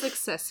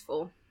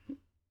successful.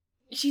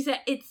 She said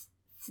it's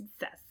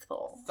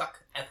successful. Suck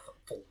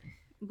ethical.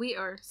 We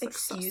are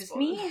successful. Excuse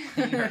me?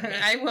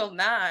 I will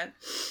not.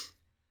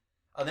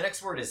 The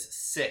next word is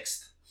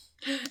sixth.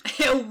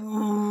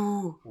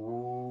 Ooh.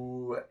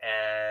 Ooh,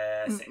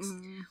 sixth.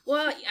 Mm-mm.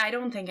 Well, I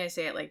don't think I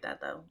say it like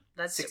that though.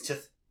 That's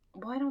Sixtieth.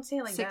 Well, I don't say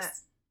it like that.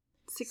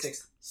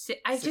 Sixth.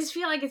 I just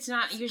feel like it's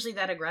not usually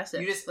that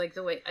aggressive. You just- like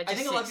the way I I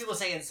think a lot of people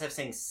say instead of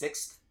saying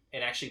sixth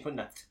and actually putting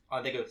a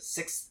they go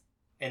sixth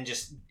and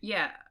just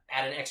Yeah.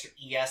 add an extra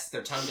es.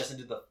 Their tongue doesn't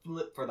do the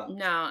flip for the.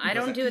 No, I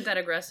don't do it that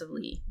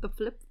aggressively. The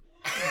flip.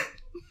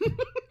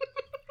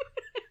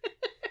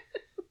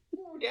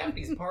 Ooh,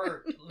 Daphne's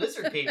part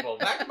lizard people.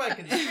 Back to my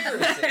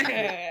conspiracy.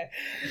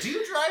 Do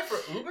you drive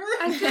for Uber?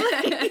 I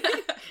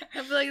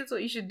feel like that's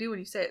what you should do when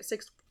you say it.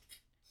 Sixth.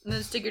 And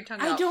then stick your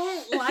tongue I out.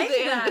 don't like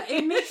that.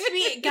 It makes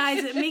me,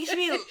 guys, it makes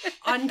me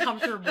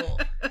uncomfortable.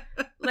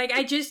 Like,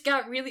 I just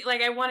got really,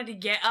 like, I wanted to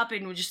get up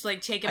and just,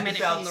 like, take a minute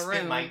from the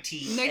room. My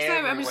teeth Next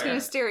time I'm just everywhere.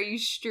 gonna stare at you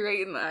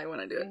straight in the eye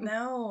when I do it.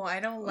 No, I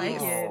don't like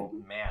it. Oh,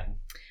 man.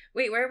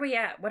 Wait, where are we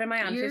at? What am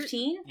I on, You're-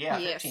 15? Yeah,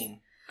 Yes.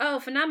 15.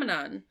 Oh,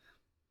 phenomenon.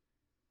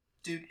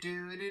 Do.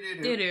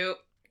 Doo-doo.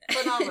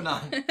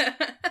 Phenomenon.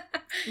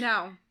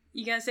 Now,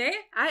 You gonna say it?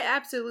 I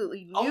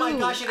absolutely knew Oh my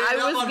gosh, it I ended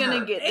up was on gonna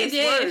her. get It this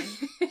did.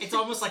 word. It's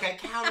almost like I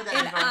counted that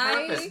And on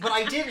I- purpose, but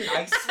I didn't.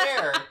 I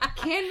swear.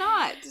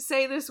 Cannot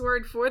say this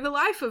word for the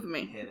life of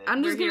me. Hit it.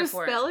 I'm just We're here gonna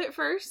for spell it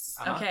first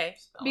Uh-huh. Okay.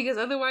 Spell it. because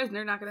otherwise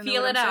they're not gonna know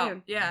Feel what it I'm out.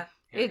 saying. Yeah.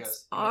 Here it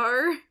It's goes.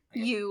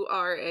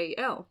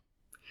 Rural.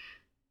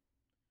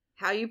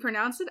 How you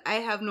pronounce it? I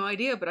have no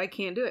idea, but I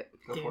can't do it.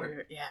 Go for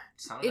it. Yeah.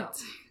 Sound it out.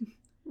 It's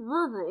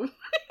rural.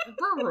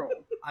 Rural.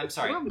 I'm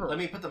sorry. Let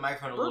me put the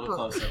microphone a little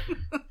closer.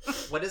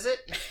 What is it?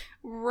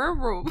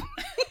 Rural.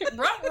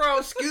 Rural,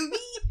 Scooby.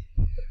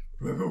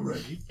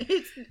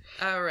 It's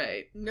All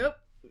right. nope.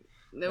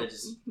 Nope. That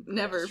just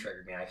Never.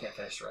 triggered me. I can't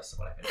finish the rest of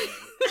what I've been doing.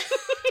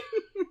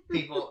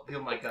 People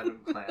in my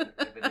Gundam clan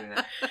have been doing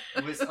that.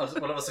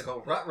 One of us will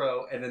go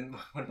Rut-row, and then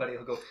one buddy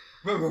will go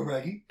Ruh-roh,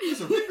 Raggy. There's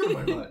a ringer in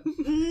my butt.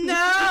 No!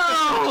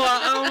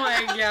 Oh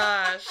my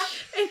gosh.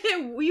 And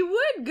then we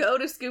would go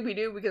to Scooby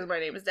Doo because my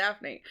name is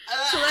Daphne.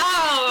 So that's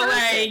Oh my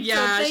perfect. So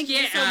gosh. thank you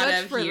Get so out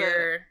much of for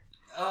here.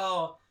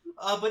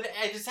 But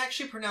it's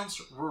actually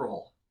pronounced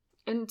rural.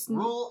 And it's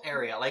Rural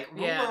area, like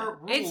rural. Yeah. rural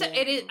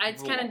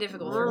It's kind of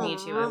difficult for me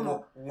too.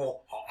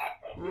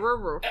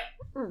 rural.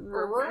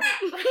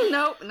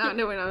 Nope, not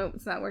doing it.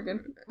 It's not working.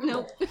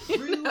 Nope.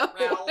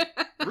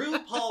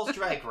 RuPaul's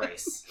Drag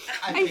Race.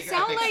 I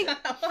sound like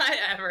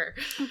Whatever.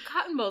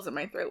 cotton balls in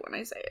my throat when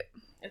I say it.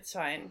 It's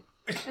fine.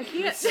 I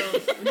can't.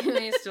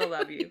 They still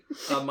love you.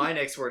 My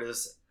next word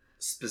is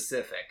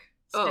specific.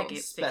 Oh,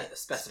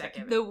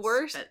 Specific. The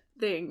worst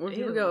thing when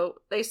people Ew. go,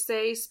 they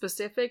say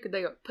specific,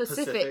 they go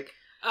Pacific.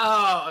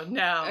 Oh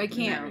no. I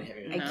can't.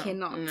 No. I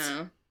cannot.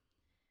 No.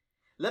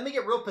 Let me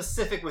get real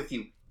Pacific with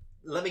you.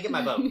 Let me get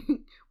my boat.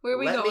 Where are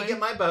we Let going? me get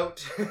my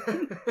boat.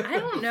 I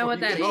don't know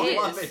what that You is.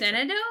 love it.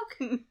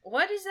 Synodoke?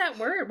 What is that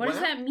word? What does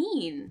What? that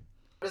mean?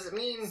 What does it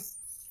mean?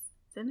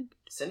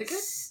 Syndicate?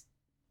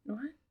 What?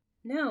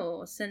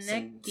 No, Single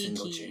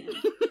synecdoche. chain.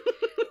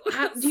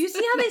 Do you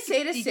see how they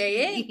say to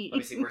say it? Let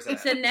me see, where's that?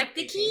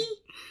 Synecdoche?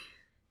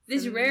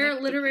 This rare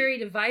Synecdoche. literary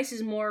device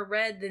is more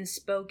read than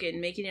spoken,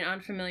 making it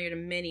unfamiliar to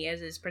many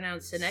as it is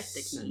pronounced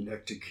synecdoche.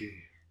 Synecdoche.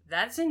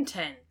 That's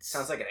intense.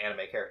 Sounds like an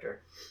anime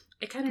character.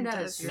 It kind of It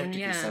does. does. And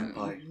yeah.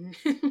 Synecdoche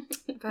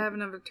If I have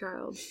another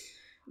child.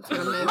 That's what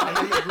I'm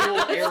I'm in the rural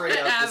area of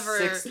the Whatever.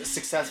 sixth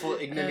successful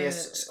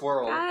ignominious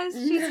squirrel. Guys,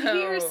 she's No.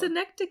 here,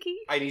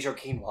 Synecdoche. I need your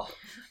quinoa.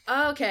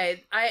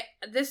 Okay, I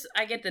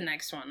get the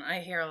next one. I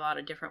hear a lot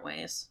of different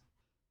ways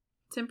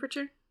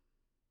Temperature?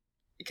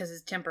 because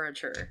it's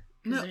temperature.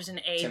 Because No. there's an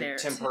A there.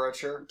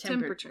 Temperature.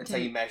 Temperature. That's how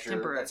you measure.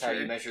 That's how you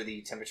temperature. measure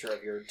the temperature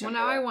of your. Well,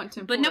 now I want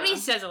temperature. But nobody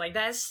says it like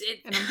that.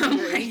 It, And I'm oh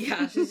my hungry.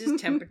 gosh, it's just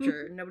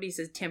temperature. Nobody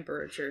says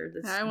temperature.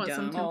 That's I want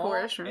some dumb.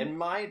 tempura shrimp.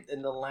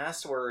 And the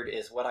last word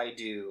is what I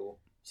do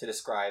to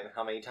describe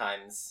how many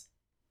times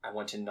I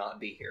want to not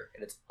be here,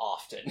 and it's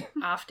often.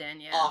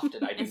 Often, yeah.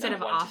 Often I do Instead not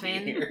of want often.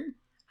 to be here.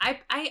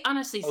 I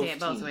honestly say it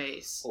both Often.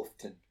 ways.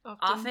 Often.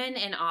 Often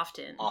and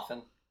often.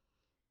 Often.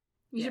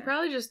 You should Yeah.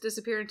 probably just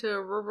disappear into a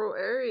rural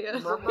area.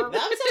 That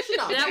was actually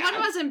not That bad. one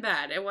wasn't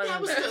bad. It wasn't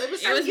That was bad. good. It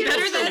was actually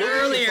better still than very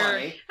earlier.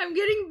 funny. I'm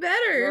getting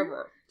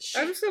better.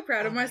 I'm so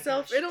proud of Oh my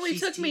myself. gosh, It only she's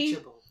took me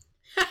teachable.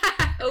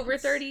 over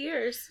 30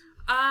 years.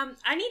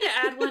 I need to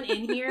add one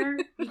in here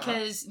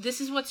because this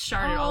is what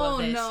started all of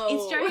Oh, this. no.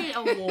 It started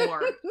a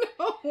war.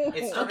 No.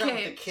 It started out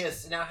Okay. with a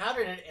kiss. Now, how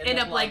did it End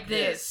up like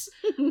this.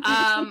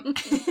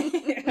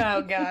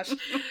 Oh gosh.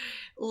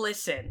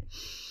 Listen.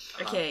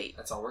 Okay.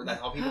 That's all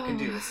people can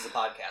do. This is a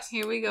podcast.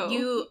 Here we go.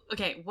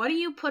 What do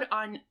you put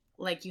on,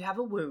 like, you have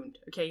a wound,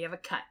 okay, you have a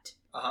cut.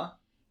 Uh-huh.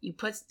 You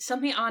put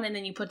something on and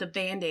then you put the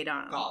Band-Aid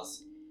on.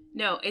 Gauze.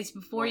 No, it's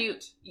before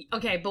Ointment.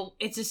 okay, but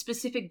it's a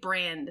specific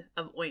brand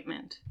of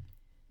ointment.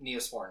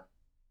 Neosporin.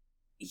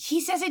 He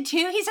says it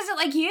too? He says it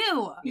like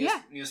you.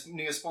 Yeah.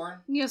 Neosporin?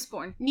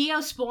 Neosporin.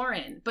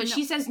 Neosporin. But No.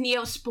 she says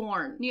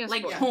neosporin. Neosporin.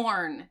 Like Yeah.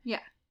 porn. Did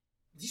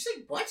you say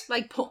what?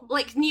 Like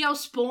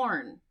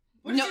neosporin.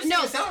 What did No, you say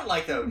no. it sounded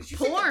like, though? Did you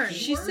say the Porn. P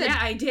She word? said- Yeah,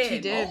 I did. She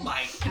did. Oh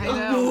my I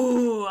god. know.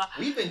 Ooh.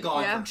 We've been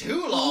gone Yeah. for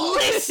too long.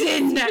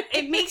 Listen,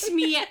 it makes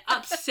me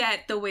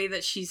upset the way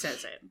that she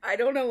says it. I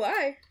don't know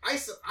why. I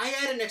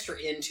add an extra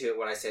in to it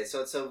when I say it.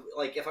 So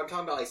like, if I'm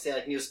talking about, like, say,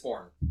 like,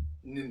 Neosporin.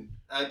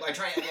 I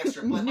try to add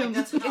extra, but, like,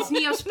 that's how... It's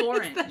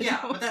neosporin. Yeah,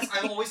 but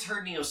I've always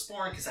heard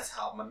Neosporin because that's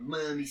how my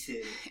mommy said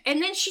it.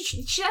 And then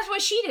she that's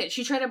what she did.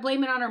 She tried to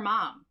blame it on her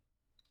mom,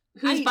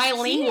 who's I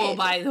bilingual, did.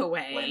 by the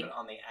Blame way. it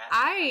on the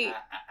I-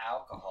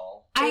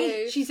 alcohol.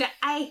 She said,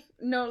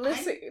 No,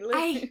 listen.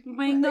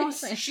 my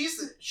nose.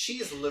 She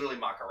is literally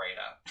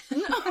Macarena.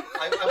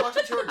 I walked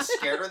up to her and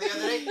scared her the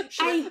other day.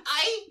 She went,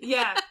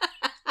 Yeah.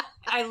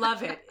 I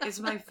love it. It's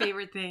my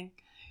favorite thing.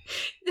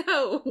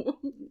 No.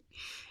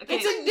 Okay.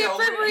 It's a No,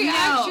 different no.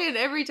 reaction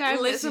every time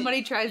that Listen,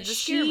 somebody tries to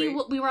scare me.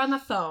 We were on the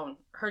phone.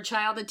 Her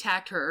child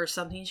attacked her or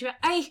something. She went,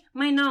 "Ay,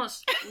 my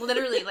nose!"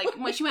 Literally, like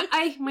when she went,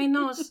 "Ay, my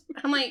nose."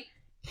 I'm like,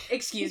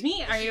 "Excuse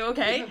me, are you You've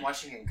okay?" been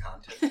watching in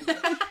context.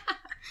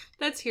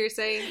 That's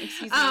hearsay.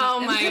 Excuse me. Oh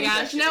my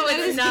gosh! No, That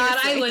it's is not.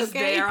 I hearsay, was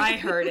okay? there. I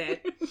heard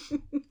it.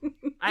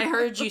 I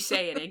heard you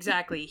say it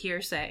exactly.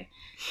 Hearsay.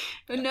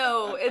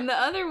 No, and the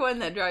other one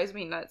that drives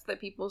me nuts that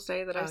people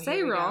say that I say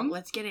here we go. wrong,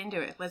 Let's get into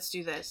it. Let's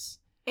do this.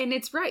 and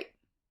it's right.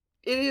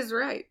 It is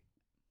right.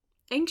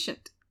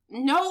 Ancient.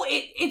 No,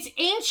 it's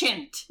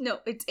ancient. No,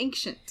 it's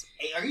ancient.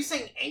 Hey, are you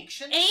saying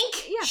ancient?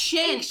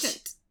 Ancient.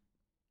 Ancient.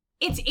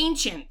 It's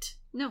ancient.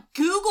 No,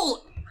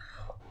 Google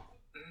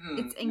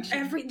it's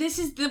ancient. this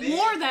is the Big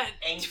war that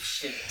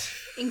ancient,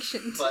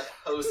 Ancient. but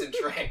hoes and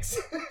drinks.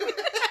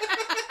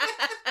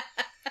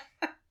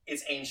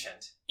 It's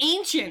ancient.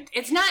 ancient.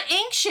 It's not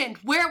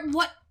ancient. Where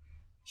what?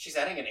 She's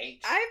adding an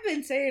H. I've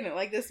been saying it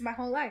like this my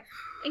whole life.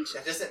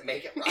 That doesn't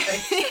make it right.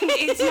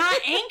 It's not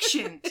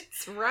ancient.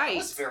 It's That right.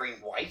 was very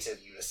white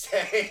of you to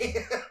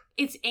say.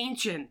 It's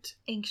ancient.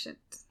 Ancient.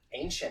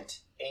 Ancient.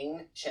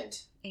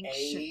 Ancient.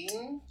 Ancient.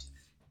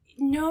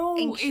 No,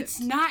 Ancient. it's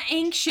not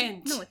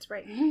ancient. No, it's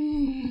right.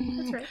 Mm.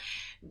 That's right.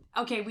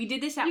 Okay, we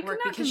did this at You work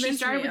cannot because she convince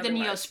started me with the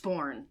otherwise.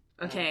 Neosporin.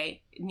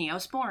 Okay,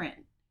 Neosporin.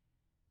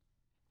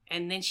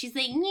 And then she's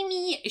like,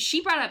 "Nee."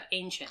 She brought up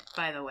ancient,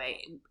 by the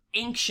way.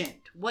 Ancient.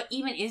 What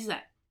even is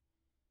that?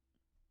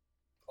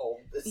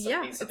 Old. It's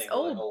Yeah, means something it's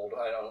really old. old.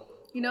 I don't.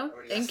 You know, what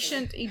are you asking?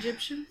 ancient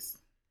Egyptians.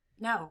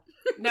 No.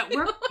 No,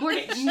 we're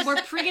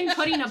friggin'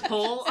 putting a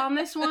poll on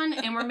this one,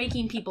 and we're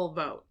making people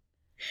vote.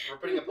 We're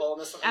putting a poll on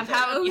this one. Of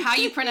how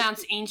you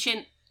pronounce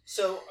ancient.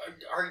 So,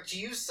 do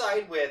you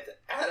side with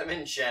Adam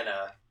and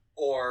Jenna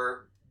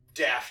or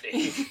Daphne?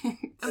 I'm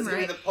That's gonna be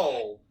right. the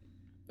poll.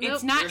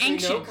 It's Nope. not There's gonna be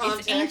ancient. no context.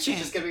 It's ancient.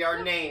 It's just gonna be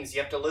our names.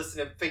 You have to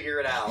listen and figure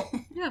it out.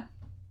 Yeah.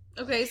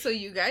 Okay, so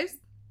you guys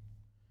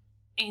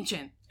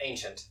Ancient.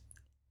 Ancient.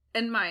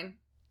 and mine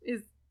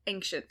is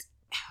ancient.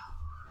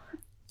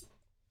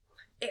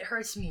 It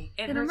hurts me.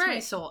 It And I'm hurts my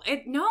right. soul.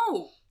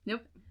 Nope.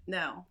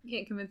 No. You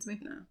can't convince me.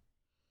 No.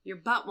 Your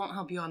butt won't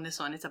help you on this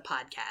one. It's a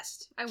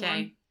podcast. I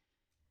okay?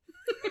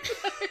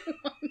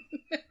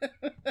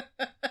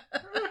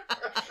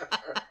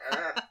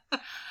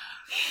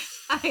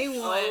 I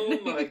Oh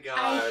won. my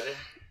god.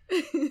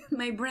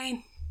 My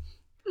brain.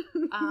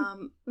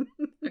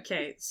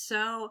 Okay,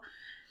 so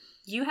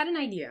you had an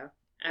idea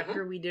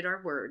after we did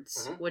our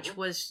words, Mhm, which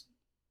was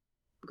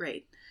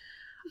great.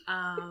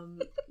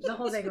 The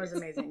whole thing was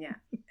amazing, yeah.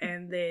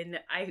 And then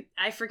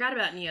I forgot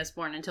about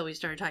Neosporin until we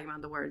started talking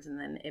about the words, and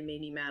then it made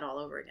me mad all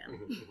over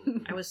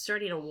again. I was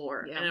starting a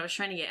war, Yeah. and I was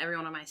trying to get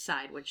everyone on my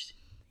side, which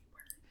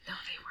No,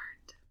 they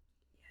weren't.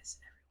 yes,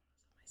 everyone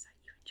was on my side,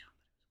 even John.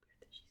 But it was weird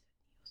that she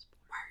said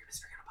Neosporin. Why are you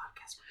whispering on a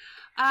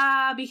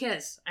podcast?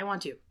 Because I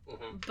want to.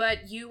 Mhm.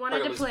 But you wanted We're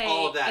to gonna lose play.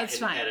 all of that It's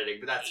in fine. editing,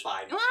 but that's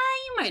fine. Well,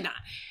 you might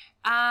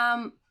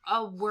not.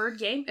 A word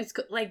game. It's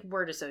like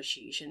word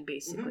association,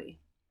 basically.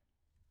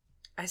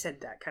 I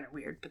said that kind of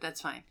weird, but that's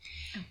fine.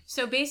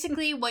 So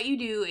basically, what you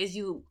do is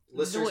you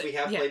Listeners, we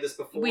have yeah, played this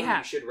before. we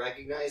have. You should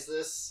recognize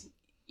this.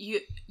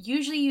 You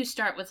usually you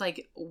start with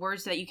like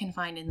words that you can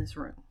find in this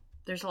room.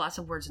 There's lots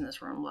of words in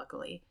this room,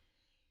 luckily,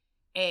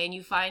 and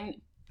you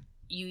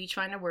each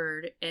find a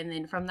word, and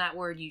then from that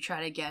word you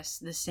try to guess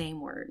the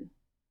same word.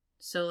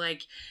 So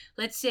like,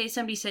 let's say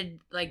somebody said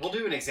like, We'll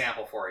do an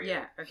example for you.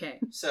 yeah, okay.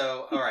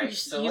 So, all right.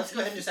 So You- let's go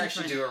ahead and just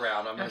actually do a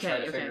round. I'm going to try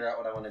to Okay, figure out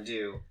what I want to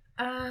do.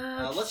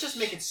 Let's just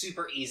make it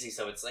super easy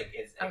so it's like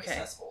it's Okay,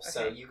 accessible.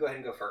 So okay. you go ahead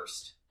and go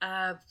first.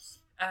 Well,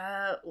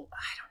 I don't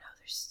know.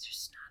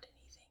 There's not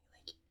anything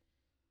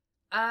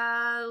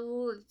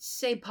like. Let's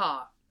say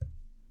paw.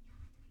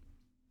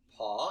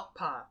 Paw,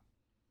 Paw.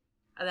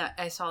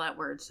 I saw that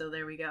word, so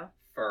there we go.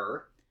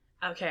 fur,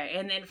 Okay,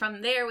 and then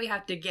from there we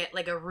have to get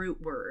like a root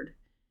word.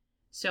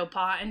 So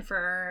paw and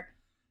fur,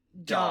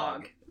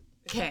 dog.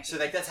 Okay. So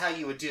like that's how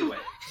you would do it.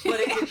 But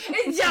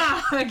it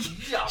Dog.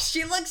 Yeah.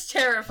 She looks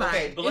terrified.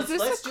 Okay, but Is this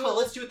let's a do cool- it.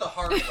 Let's do it the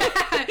hard way.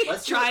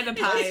 Let's do Try it- the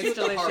pie. Let's do It's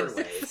it the hard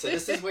delicious. way. So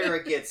this is where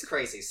it gets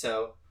crazy.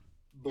 So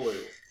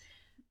blue.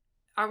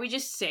 Are we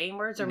just saying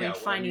words? Or are No, we we're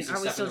finding? using Are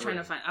we stuff still in the trying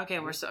to room. find? Okay,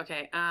 we're still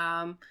okay.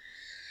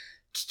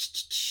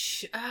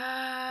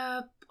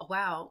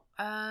 Wow.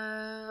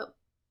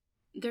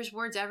 There's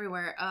words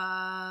everywhere.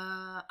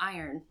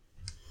 Iron.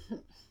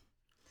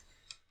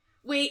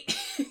 Wait,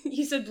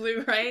 you said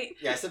blue, right?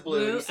 Yeah, I said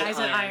blue. You said I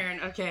said iron.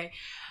 iron. Okay.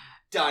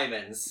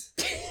 Diamonds.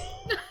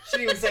 She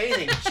didn't even say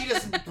anything. She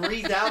just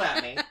breathed out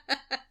at me.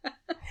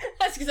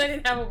 That's because I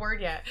didn't have a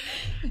word yet.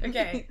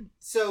 Okay.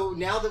 So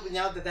now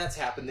that that's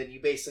happened, then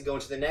you basically go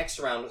into the next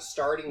round,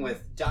 starting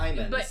with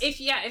diamonds. But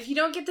if you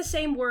don't get the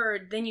same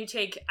word, then you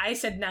take. I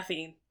said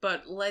nothing,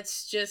 but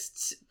let's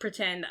just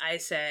pretend I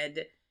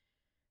said.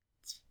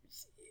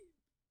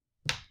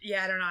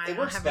 Yeah, I don't know. I It don't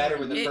works have better a,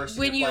 when the person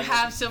when you're you playing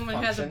have with someone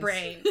who has a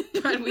functions.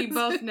 brain, but we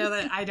both know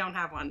that I don't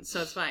have one,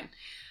 so it's fine.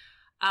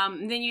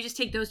 Then you just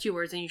take those two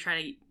words and you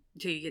try to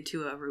till you get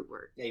to a root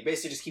word. Yeah, you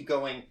basically just keep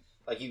going.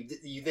 Like you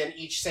then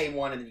each say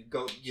one, and then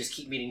you just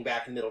keep meeting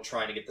back in the middle,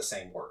 trying to get the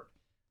same word.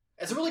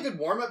 It's a really good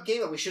warm up game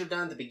that we should have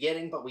done at the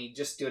beginning, but we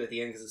just do it at the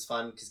end because it's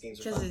fun. Because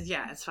games are Because fun.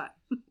 yeah, it's fun.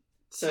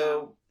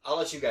 So I'll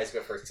let you guys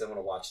go first because I want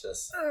to watch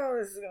this. Oh,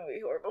 this is gonna be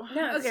horrible.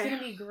 No, it's Okay.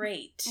 gonna be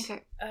great.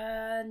 Okay.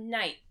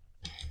 Night.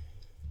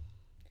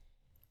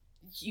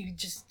 You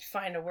just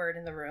find a word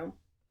in the room.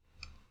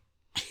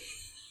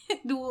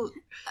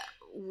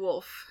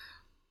 Wolf.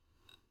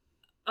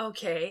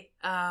 Okay.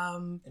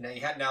 And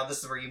now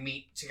this is where you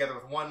meet together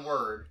with one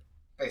word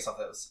based off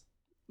those.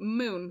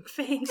 Moon.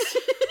 Fangs.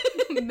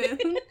 Moon.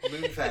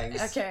 Moon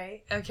fangs.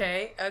 Okay. I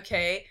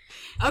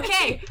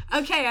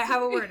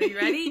have a word. Are you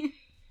ready?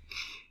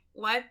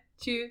 1,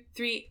 2,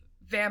 3.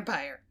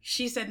 Vampire.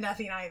 She said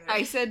nothing either.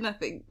 I said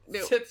nothing.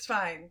 No. So it's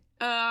fine.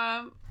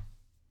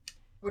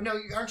 Well, no,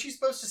 aren't you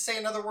supposed to say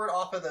another word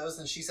off of those,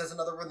 and she says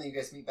another word, and then you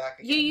guys meet back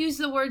again? You use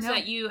the words No.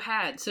 that you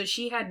had. So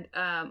she had,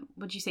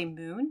 what'd you say,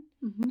 moon?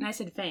 Mhm. And I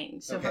said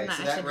fangs. So okay, from that,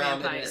 so I that said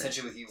round vampire. ended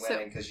essentially with you So-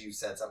 winning because you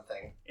said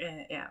something.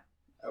 Yeah.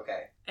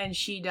 Okay. And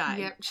she died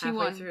Yep, she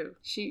halfway won. through.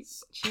 She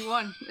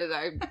won.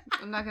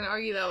 I'm not gonna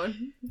argue that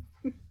one.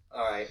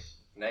 All right.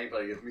 Now you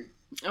play with me.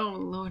 Oh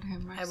Lord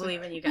have mercy. I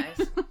believe in you guys.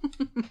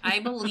 I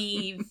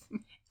believe.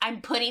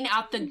 I'm putting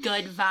out the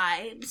good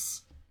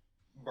vibes.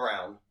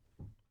 Brown.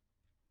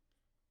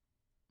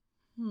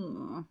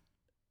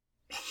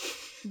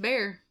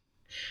 Bear.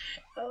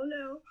 Oh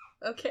no.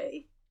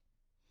 Okay.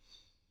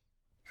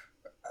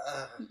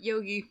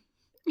 Yogi.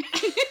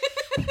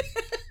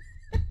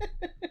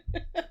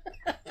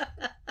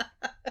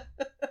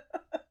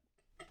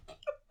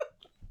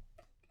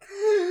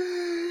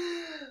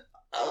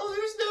 Oh,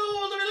 there's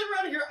no other way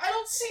around here. I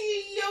don't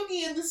see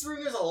Yogi in this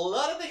room. There's a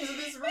lot of things in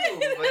this room.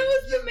 that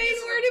was the main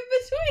word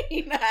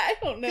in between. I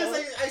don't know.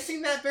 Because I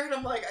seen that bear and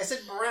I'm like, I said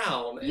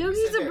brown. and you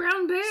Yogi's said a bear.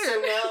 brown bear.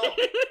 So now,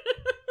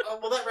 oh,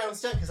 well, that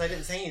round's done because I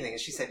didn't say anything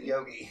and she said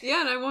Yogi.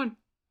 Yeah, and I won.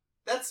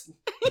 That's.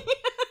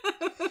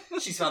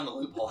 She's found the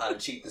loophole how to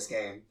cheat this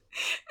game.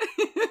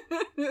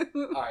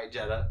 All right,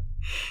 Jenna.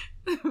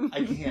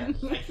 I can't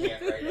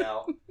right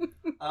now.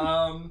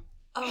 Oh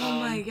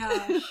my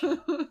gosh.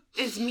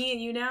 It's me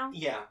and you now?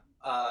 Yeah.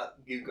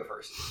 You go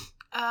first.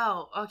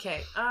 Oh,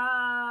 okay.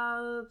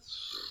 You're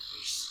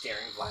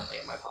staring blindly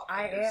at my pop.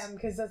 I fingers. am,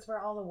 because that's where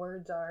all the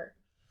words are.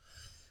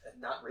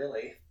 Not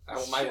really.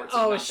 My words.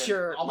 Oh, have not been-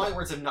 sure. all my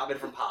words have not been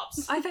from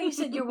pops. I thought you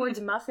said your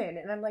word's muffin,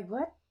 and I'm like,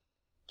 what?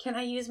 Can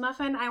I use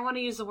muffin? I want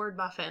to use the word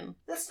muffin.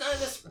 That's not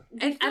this.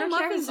 And I don't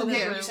care if it's in Okay,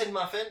 the you room. said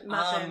muffin.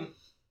 Muffin.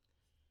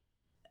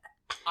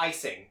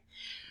 Icing.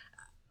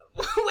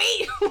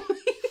 Wait,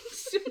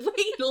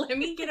 let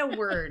me get a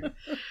word.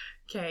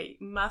 Okay,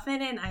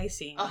 muffin and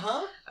icing. Uh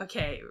huh.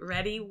 Okay,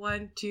 ready?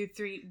 1, 2,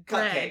 3. Cupcake.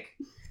 Bread.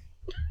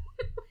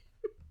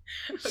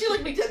 She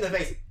looked me dead in the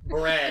face.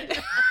 Bread.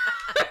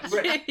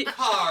 Bread.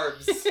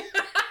 Carbs.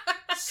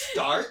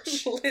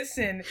 Starch.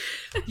 Listen,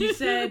 you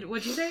said,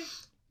 what'd you say?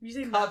 You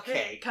said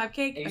Cupcake.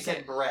 Cupcake? And you Okay.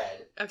 said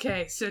bread.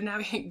 Okay, so now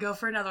we can go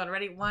for another one.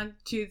 Ready? 1,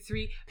 2,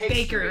 3. Pastry.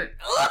 Baker.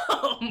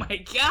 Oh my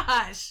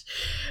gosh.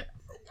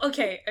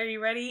 Okay, are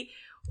you ready?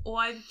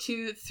 1,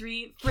 2,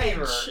 3. French.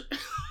 Caterer.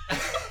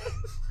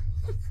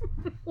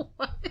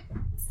 What?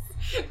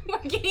 We're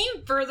getting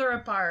further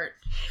apart.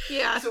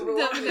 Yeah, So we're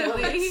walking around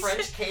like definitely.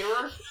 French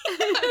caterer.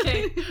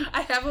 Okay,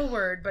 I have a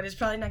word, but it's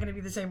probably not going to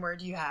be the same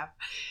word you have.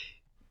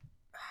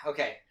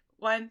 Okay.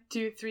 1,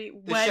 2, 3. The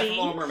Chef of Wedding.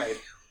 Little Mermaid.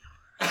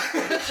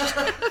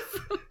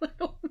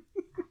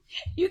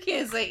 You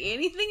can't say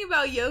anything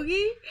about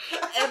Yogi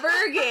ever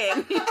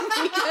again.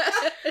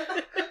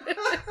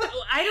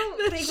 I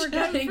don't think we're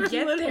going to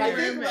get there.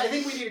 I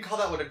think we need to call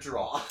that one a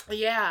draw.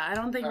 Yeah, I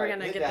don't think All we're right,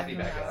 gonna hit get Daffy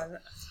there. back from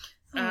up.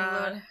 that Oh,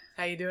 one. Lord.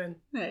 How you doing?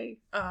 Hey.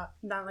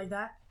 Not like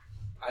that.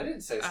 I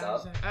didn't say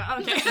stop.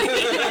 Okay.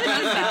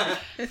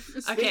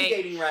 Speed Okay.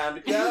 dating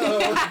round. Go.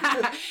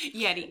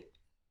 Yeti.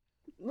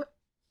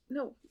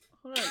 No,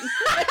 hold on.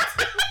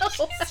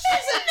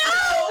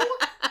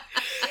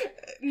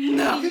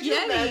 No. Could you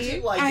Yeti.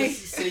 imagine like I-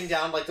 just sitting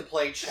down like to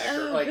play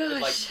checker, Oh, like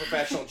gosh.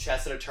 professional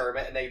chess at a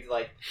tournament, and they'd be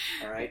like,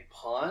 "All right,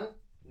 pawn,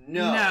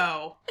 no,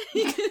 No.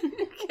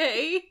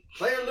 Okay.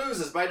 player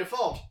loses by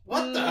default."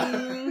 What the?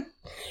 Mm,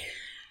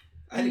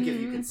 I had to give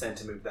you consent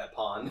to move that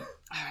pawn.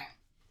 All right.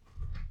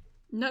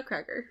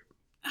 Nutcracker.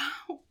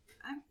 Oh,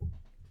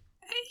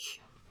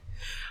 hey.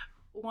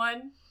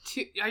 1,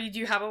 2. Do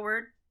you have a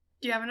word?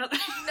 Do you have another?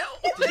 No.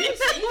 Did you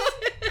say?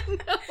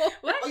 No.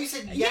 What? Oh, you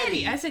said Yeti.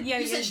 Yeti. I said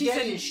Yeti. You said and she Yeti,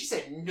 said and she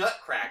said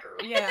Nutcracker.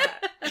 yeah.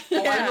 Oh,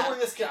 I Yeah. know where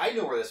this. I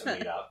know where this would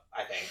meet up.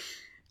 I think.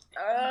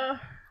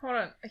 Hold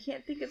on. I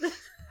can't think of this.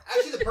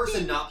 Actually, the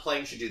person not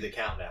playing should do the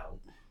countdown.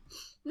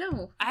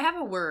 No. I have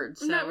a word.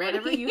 So Not ready.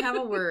 whenever you have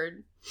a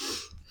word,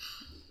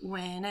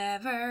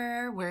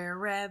 whenever,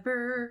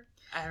 wherever,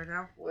 I don't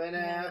know.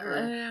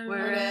 Whenever.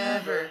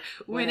 Wherever,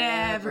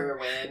 whenever.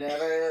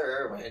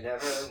 Whenever.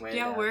 Do you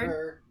have a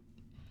word?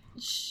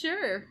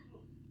 Sure.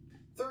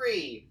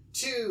 3,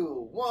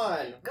 2,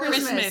 1.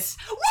 Christmas.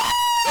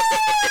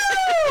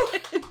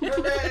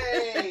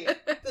 Hooray!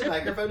 The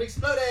microphone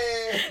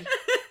exploded.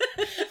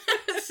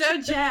 So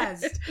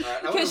jazzed.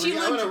 Because she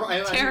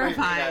looked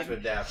terrified.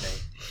 with Daphne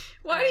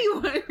Why do you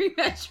want to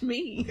rematch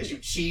me? because you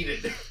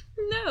cheated.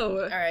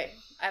 No. All right.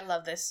 I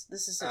love this.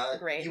 This is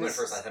great. You went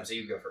first last time, so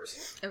you go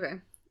first. Okay.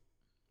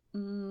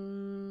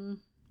 Mm,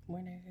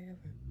 Whenever.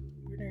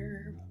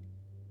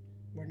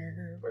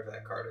 Wait for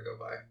that car to go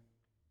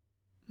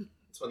by.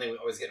 It's one thing we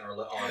always get in our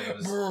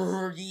audios.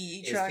 Brrrr,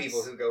 Is trucks.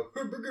 people who go,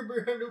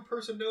 have no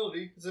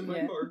personality. It's in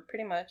my car.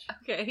 Pretty much.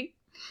 Okay.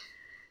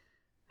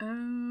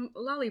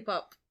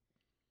 Lollipop.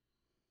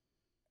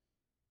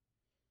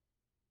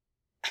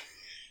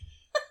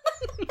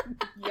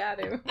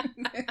 Yadu.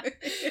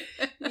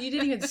 You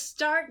didn't even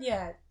start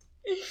yet.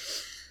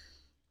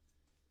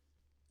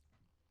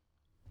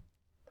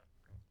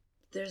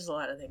 There's a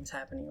lot of things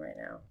happening right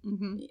now.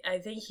 Mm-hmm. I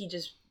think he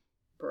just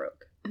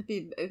broke. I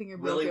think I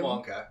broke Willy him.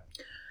 Wonka.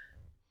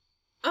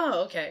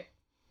 Oh, okay.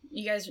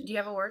 You guys, do you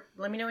have a word?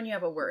 Let me know when you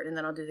have a word, and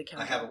then I'll do the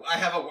I countdown.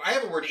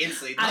 have a word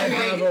instantly. I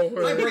have a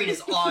word. My brain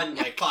is on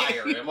like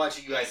fire. I'm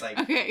watching you guys like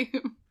Okay.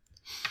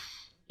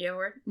 You have a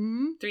word?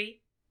 Mm-hmm.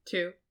 3,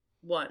 2,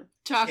 1.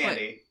 Chocolate.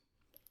 candy.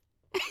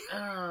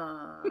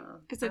 Ah.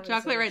 I said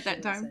chocolate right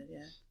that time. Said,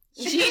 yeah.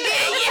 She did,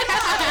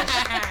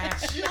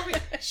 Show me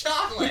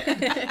chocolate.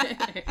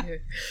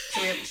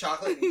 So we have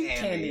chocolate and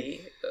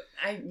candy.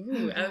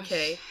 Candy.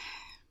 Okay.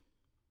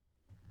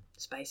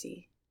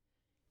 Spicy.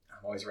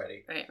 I'm always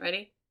ready. Right,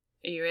 ready?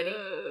 Are you ready?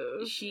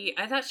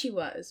 I thought she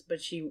was,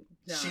 but she.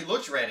 No. She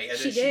looked ready, and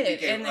She then she did,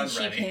 became and then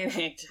unready. she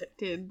panicked.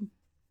 Did.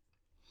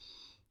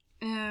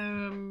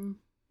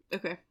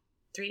 Okay.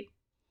 3,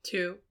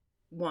 2,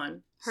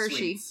 1. Hershey.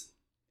 Sweets.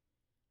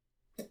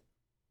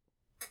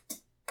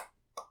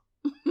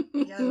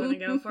 You guys want to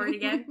go for it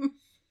again?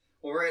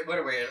 Well, what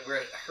are we at? We're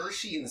at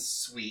Hershey and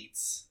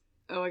sweets.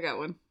 Oh, I got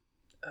one.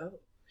 Oh,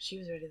 she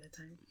was ready that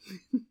time.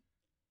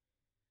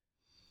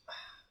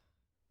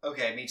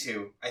 Okay, me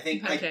too. I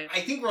think Okay. I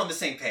think we're on the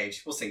same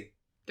page. We'll see.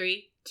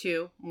 3,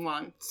 2,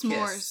 1.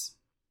 S'mores.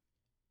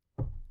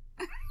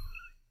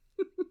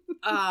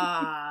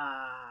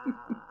 Ah.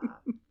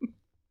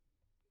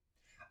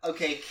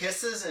 Okay,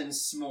 kisses and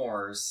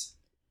s'mores.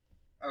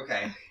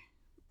 Okay.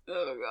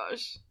 Oh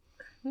gosh.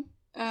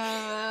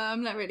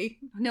 I'm not ready.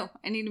 No,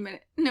 I need a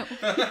minute. No.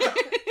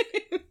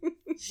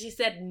 She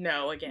said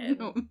no again.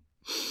 No.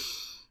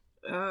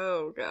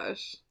 Oh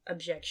gosh.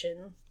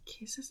 Objection.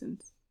 Kisses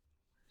and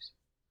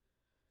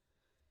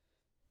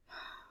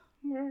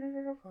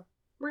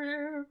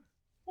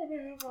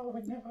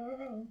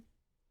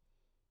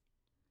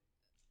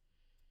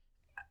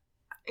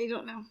I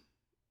don't know.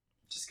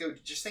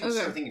 Just think Okay.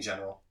 something in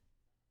general.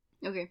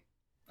 Okay.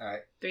 All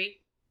right.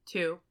 3,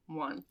 2,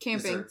 1.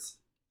 Camping. Desserts.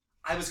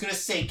 I was gonna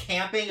say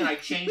camping, and I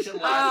changed it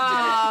last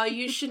Oh, minute.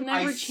 you should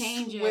never I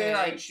change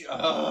swear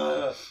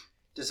it.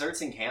 Desserts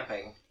and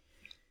camping.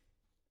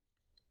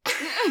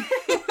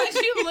 Why'd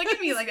you look at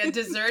me like a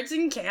desserts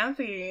and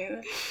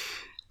camping?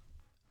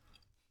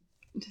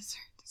 Dessert.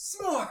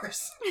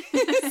 S'mores.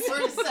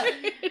 S'mores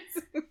set.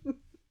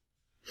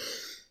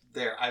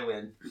 There, I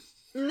win.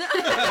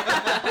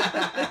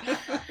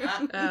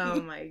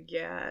 Oh my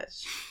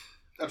gosh.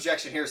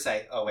 Objection,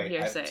 hearsay. Oh wait,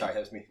 Hearsay. sorry, that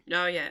was me.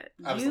 Oh yeah.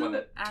 I was the one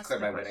that asked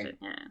declared the my winning. question,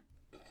 Yeah.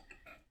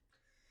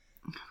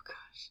 Oh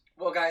gosh.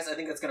 Well, guys, I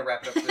think that's gonna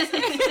wrap it up for this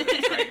episode of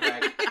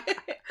Trainwreck.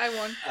 I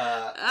won.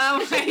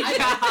 Oh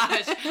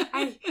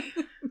my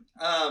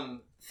gosh.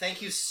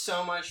 Thank you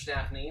so much,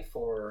 Daphne,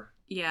 for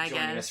Yeah, I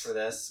joining us guess. for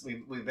this.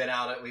 We've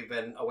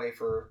been away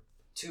for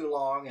too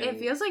long. And It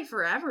feels like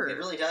forever. it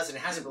really does, and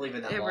it hasn't really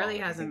been that It long. really if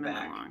you hasn't think been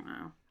back. that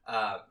long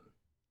now.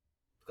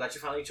 Glad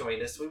you finally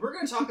joined us. We were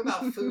going to talk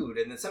about food,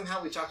 and then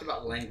somehow we talked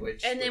about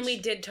language. And then which we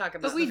did talk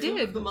about But we is the food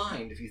did. of the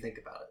mind, if you think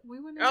about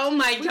We went Oh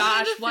my we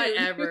gosh, went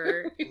into food.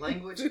 whatever. it.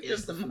 Language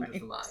is the food of the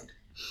mind.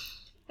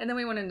 And then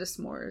we went into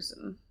s'mores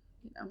and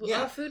Yeah,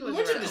 Well, food we was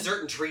went to around.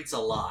 dessert and treats a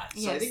lot, so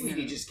I Yes. think we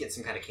need to just get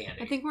some kind of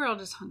candy. I think we're all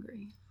just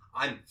hungry.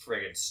 I'm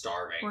friggin'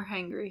 starving. We're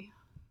hangry.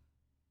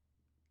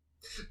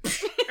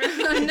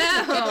 Oh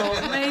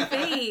no, my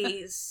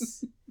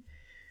face.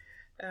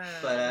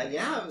 But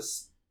yeah, it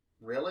was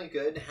really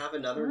good to have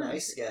another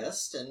nice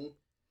guest, and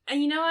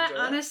And you know what? Enjoy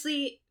that.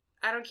 Honestly,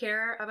 I don't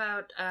care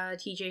about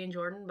TJ and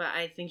Jordan, but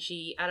I think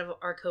out of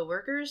our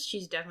coworkers,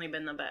 she's definitely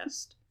been the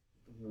best.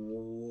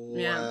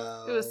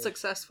 wow. It was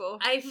successful.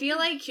 I feel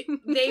like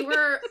they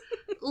were.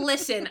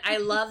 Listen, I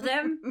love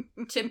them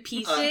to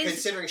pieces.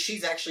 Considering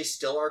she's actually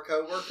still our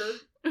coworker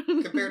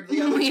compared to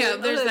the other Yeah,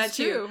 two. there's Oh, that that's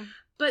too. true.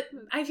 But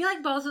I feel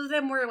like both of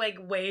them were like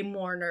way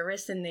more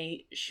nervous than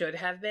they should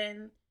have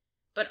been.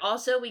 But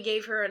also, we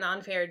gave her an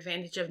unfair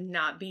advantage of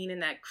not being in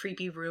that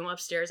creepy room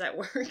upstairs at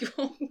work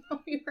while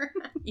we were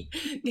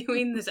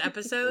doing this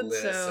episode.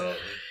 So,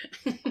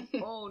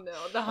 Oh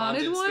no, the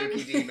haunted, Haunted one.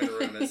 spooky demon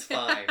room is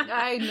fine.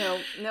 I know.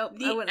 Nope. I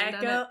the wouldn't have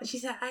echo. done She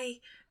said, the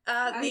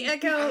I-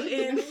 echo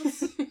in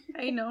it.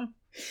 I know.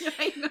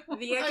 I know.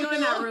 the echo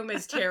in that room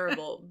is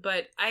terrible.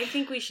 But I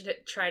think we should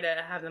try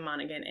to have them on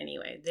again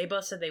anyway. They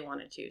both said they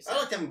wanted to. So. I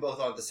like them both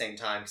on at the same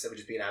time because it would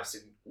just be an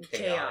absolute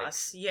chaotic.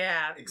 Chaos.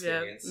 Yeah.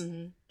 experience. Yeah.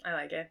 Mhm. I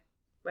like it.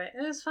 But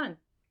it was fun.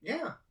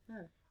 Yeah.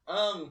 Yeah.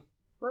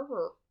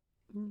 Quinoa.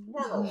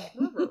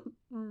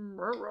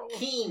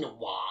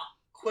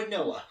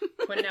 Quinoa.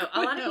 Quinoa.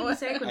 A lot of people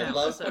say quinoa. I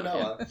love so,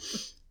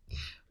 quinoa.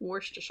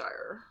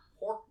 Worcestershire.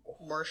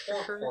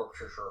 Worcestershire.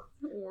 Worcestershire.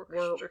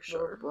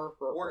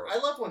 I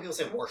love when people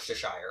say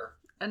Worcestershire.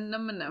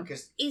 No.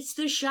 Because It's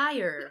the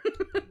Shire.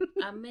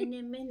 A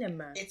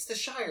minima. it's the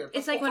Shire.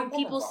 It's like when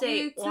people say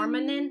It's a-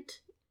 ornament.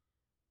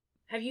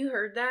 Have you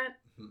heard that?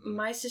 Mm-mm.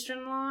 My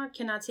sister-in-law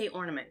cannot say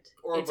ornament.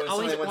 Or it's when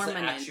always somebody wants to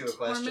ornament. ask you a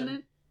question.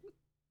 Ornament?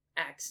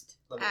 Axed.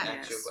 Let me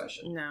ask you a Yes.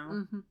 question. No.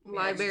 Mm-hmm. Let me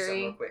ask you something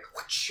real Library.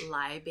 quick.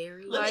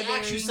 Library. Let me ask you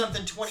Library.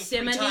 something 23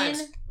 Simonin.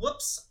 times.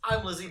 Whoops,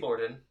 I'm Lizzie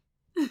Borden.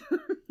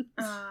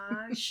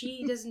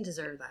 She doesn't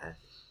deserve that.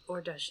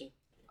 Or does she?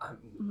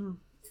 Mm.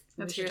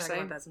 That's we should talk hearsay.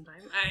 about that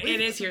sometime.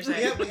 It is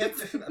hearsay. We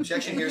have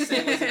objection here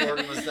saying Lizzie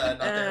Borden was not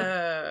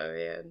there. Oh,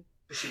 man.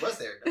 She was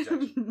there.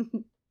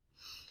 Objection.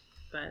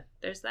 But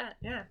there's that.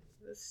 Yeah.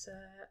 This,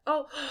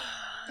 oh,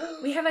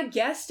 we have a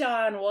guest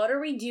on. What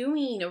are we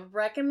doing? A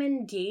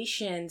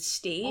recommendation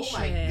station. Oh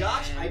my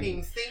gosh, I didn't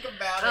even think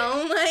about it.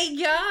 Oh my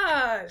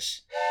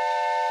gosh.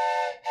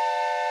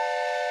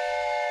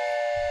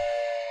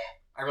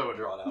 I really want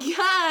to draw it out.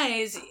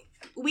 Guys,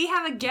 we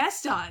have a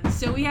guest on,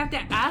 so we have to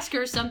ask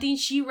her something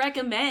she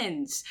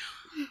recommends.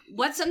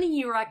 What's something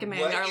you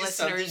recommend What our is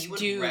something listeners you would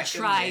do,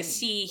 try, recommend?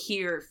 see,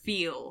 hear,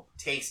 feel?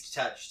 Taste,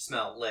 touch,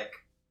 smell, lick,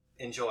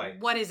 enjoy.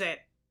 What is it?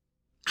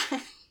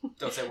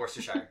 Don't say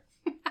Worcestershire.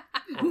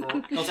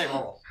 Don't say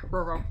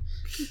rural.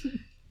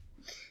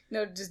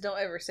 No, just don't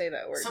ever say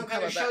that word. Some How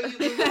kind of about show that? you've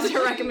been That's watching,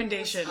 your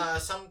recommendation.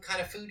 Some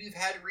kind of food you've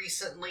had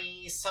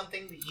recently,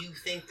 something that you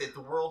think that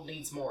the world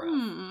needs more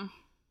of.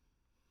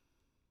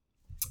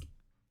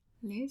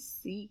 Let's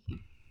see.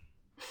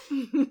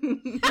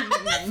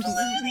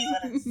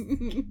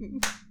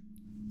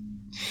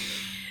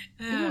 I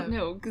don't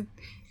know. 'Cause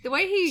the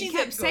way he She's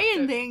kept a saying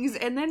good- things,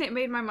 and then it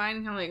made my mind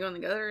kind of like going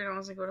together, and I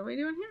was like, what are we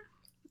doing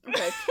here?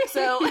 Okay,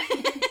 so.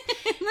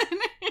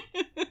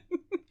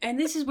 And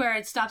this is where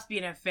it stops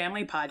being a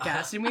family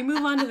podcast, and we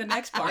move on to the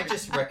next I part.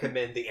 just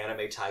recommend the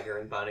anime Tiger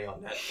and Bunny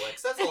on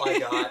Netflix. That's all I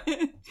got.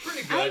 It's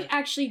pretty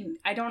good.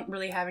 I don't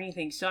really have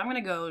anything, so I'm gonna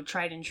go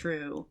tried and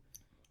true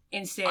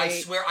and say I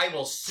swear I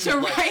will To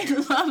suplex Write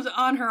you. Loves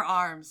on Her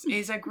Arms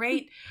is a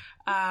great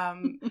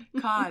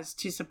cause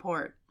to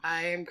support.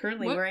 I am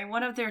currently What? wearing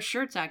one of their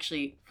shirts,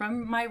 actually,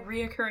 from my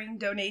reoccurring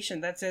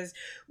donation that says,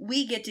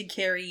 "We get to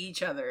carry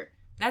each other."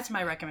 That's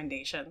my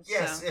recommendation.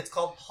 Yes, so. it's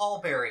called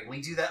pallbearing.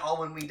 We do that all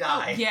when we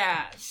die.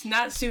 Yeah, it's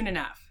not soon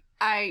enough.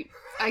 I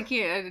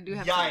can't. I do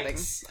have Yikes.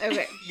 something.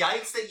 Okay.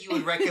 Yikes that you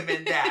would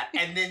recommend that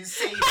and then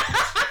say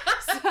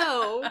that.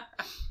 So,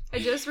 I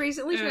just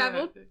recently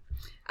traveled.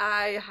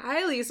 I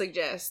highly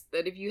suggest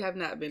that if you have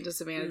not been to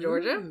Savannah,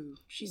 Georgia, Ooh,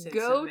 she said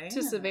go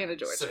to Savannah,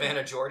 Georgia.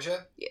 Savannah,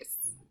 Georgia? Yes.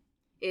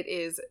 It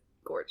is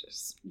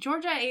gorgeous.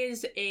 Georgia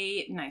is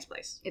a nice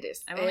place. It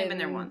is. I've only been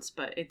there And once,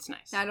 but it's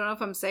nice. I don't know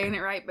if I'm saying it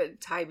right,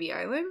 but Tybee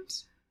Island?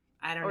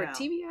 I don't Or know.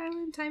 Tybee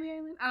Island? Tybee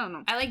Island? I don't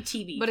know. I like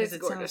TV, But because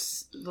it's it gorgeous.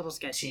 sounds a little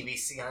sketchy.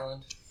 TVC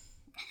Island?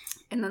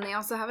 And then they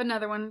also have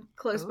another one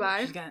close Ooh,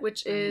 by, she's got-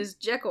 which is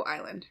Jekyll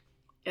Island.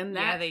 And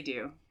Yeah, that they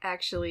do.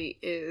 actually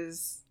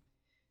is...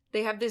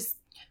 They have this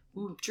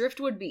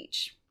driftwood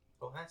beach.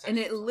 Oh, that's And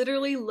it actually-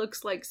 literally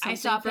looks like something I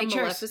saw from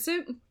pictures.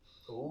 Maleficent.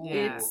 Ooh.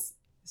 Yeah. It's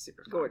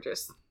Super fun.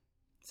 gorgeous.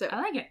 So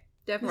I like it.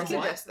 definitely From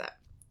what? suggest that.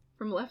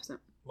 From Maleficent.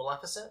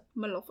 Maleficent?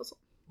 Maleficent.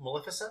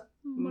 Maleficent?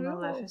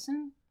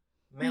 Maleficent?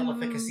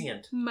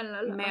 Maleficent.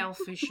 Malala. Male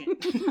fishing.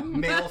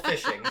 Male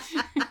fishing.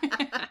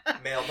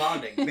 Male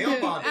bonding. Male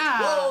bonding. Ah.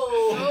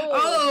 Whoa!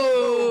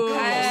 Oh,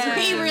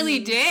 goodness. he really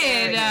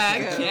did. There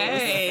it goes.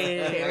 Okay.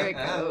 There it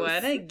goes.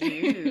 What a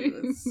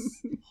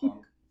goose.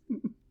 Honk.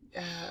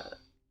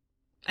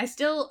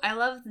 I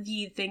love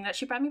the thing that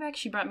she brought me back.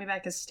 She brought me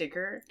back a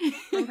sticker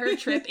from her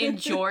trip in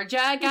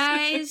Georgia,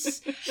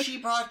 guys. She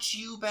brought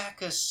you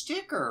back a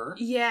sticker.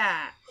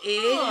 Yeah,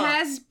 it Huh.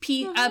 has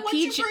a What'd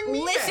you peach. bring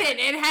me Listen, back?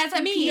 it has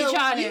a peach No,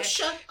 on you it.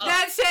 shut up.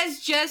 That says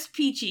just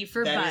peachy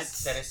for That butts.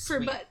 is- that is For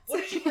sweet. butts.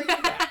 What did you bring me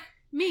back?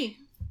 Me.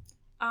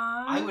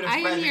 I would I have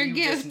am rather your you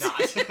gift.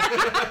 just not.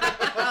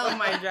 Oh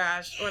my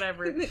gosh,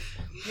 whatever. You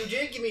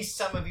did give me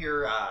some of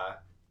your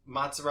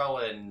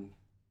mozzarella and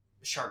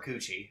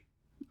charcuterie.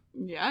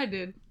 Yeah, I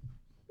did.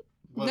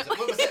 What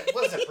was that?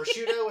 What was that?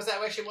 Prosciutto? Was that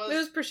what she was? It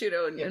was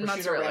prosciutto and, yeah, and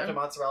prosciutto wrapped in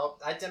mozzarella.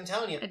 mozzarella. I'm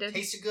telling you, I did.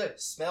 tasted good.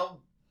 Smelled.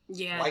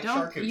 Yeah, Like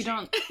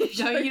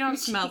charcuterie. you don't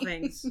smell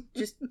things.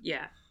 Just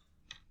yeah.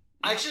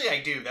 Actually,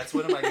 I do. That's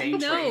one of my main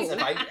No. traits.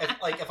 If I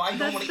don't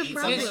That's want to the eat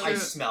problem. something, I It's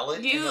true. smell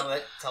it, You- and then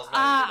that tells me.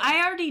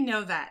 I already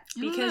know that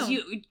I don't because know.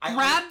 you I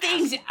grab always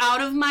things ask- out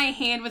of my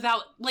hand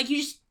without, like, you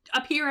just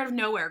appear out of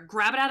nowhere,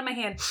 grab it out of my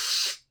hand,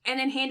 and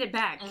then hand it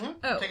back.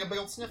 Oh. Take a big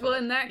old sniff. Well, of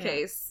it. in that Yeah.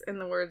 case, in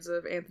the words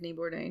of Anthony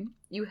Bourdain,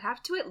 you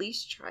have to at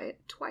least try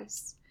it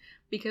twice.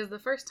 Because the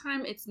first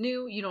time it's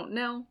new, you don't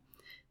know.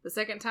 The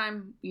second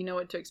time, you know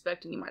what to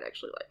expect and you might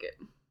actually like it.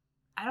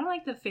 I don't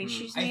like the face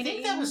she's I made think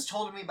it that in. was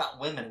told to me about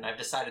women, and I've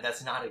decided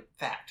that's not a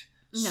fact.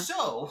 No.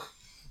 So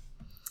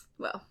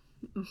Well,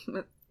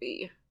 must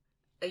be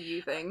a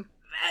you thing.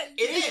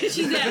 it is.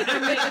 She's oh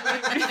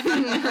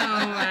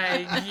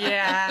my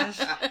gosh.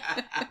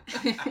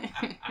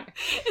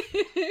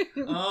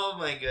 Oh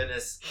my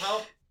goodness.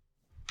 Well,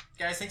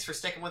 guys, thanks for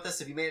sticking with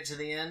us. If you made it to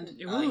the end,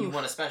 you Ooh.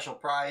 won a special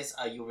prize.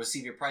 You'll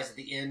receive your prize at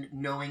the end,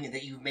 knowing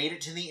that you made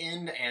it to the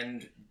end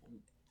and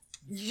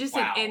You just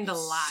Wow, said end a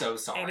lot. so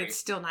sorry. And it's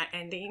still not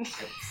ending.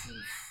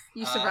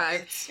 You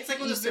survived. It's like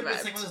one You of those it's like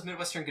survived. one of those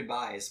Midwestern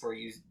goodbyes where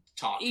you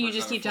talk. For You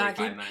just another keep 45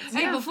 talking. Minutes.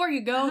 Hey, Yeah. before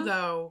you go,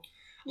 though.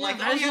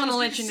 Like, I just want to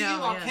let you know,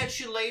 I'll yeah. catch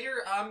you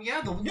later.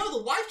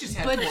 The wife just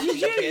had But 14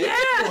 you- kids.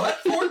 yeah. What?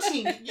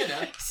 14,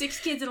 6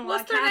 kids in a What's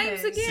log their cabin.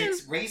 names again?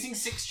 Raising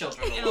 6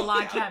 children. In a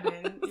log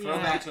cabin. Throw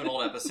Yeah. back to an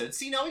old episode.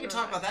 See, now we can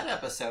talk about that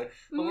episode,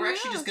 but we're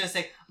actually just going to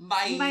say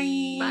bye.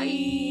 Bye.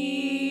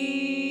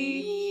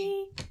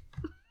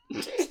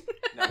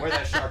 Now, where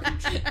that shark?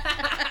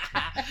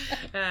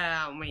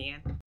 Oh,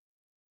 man.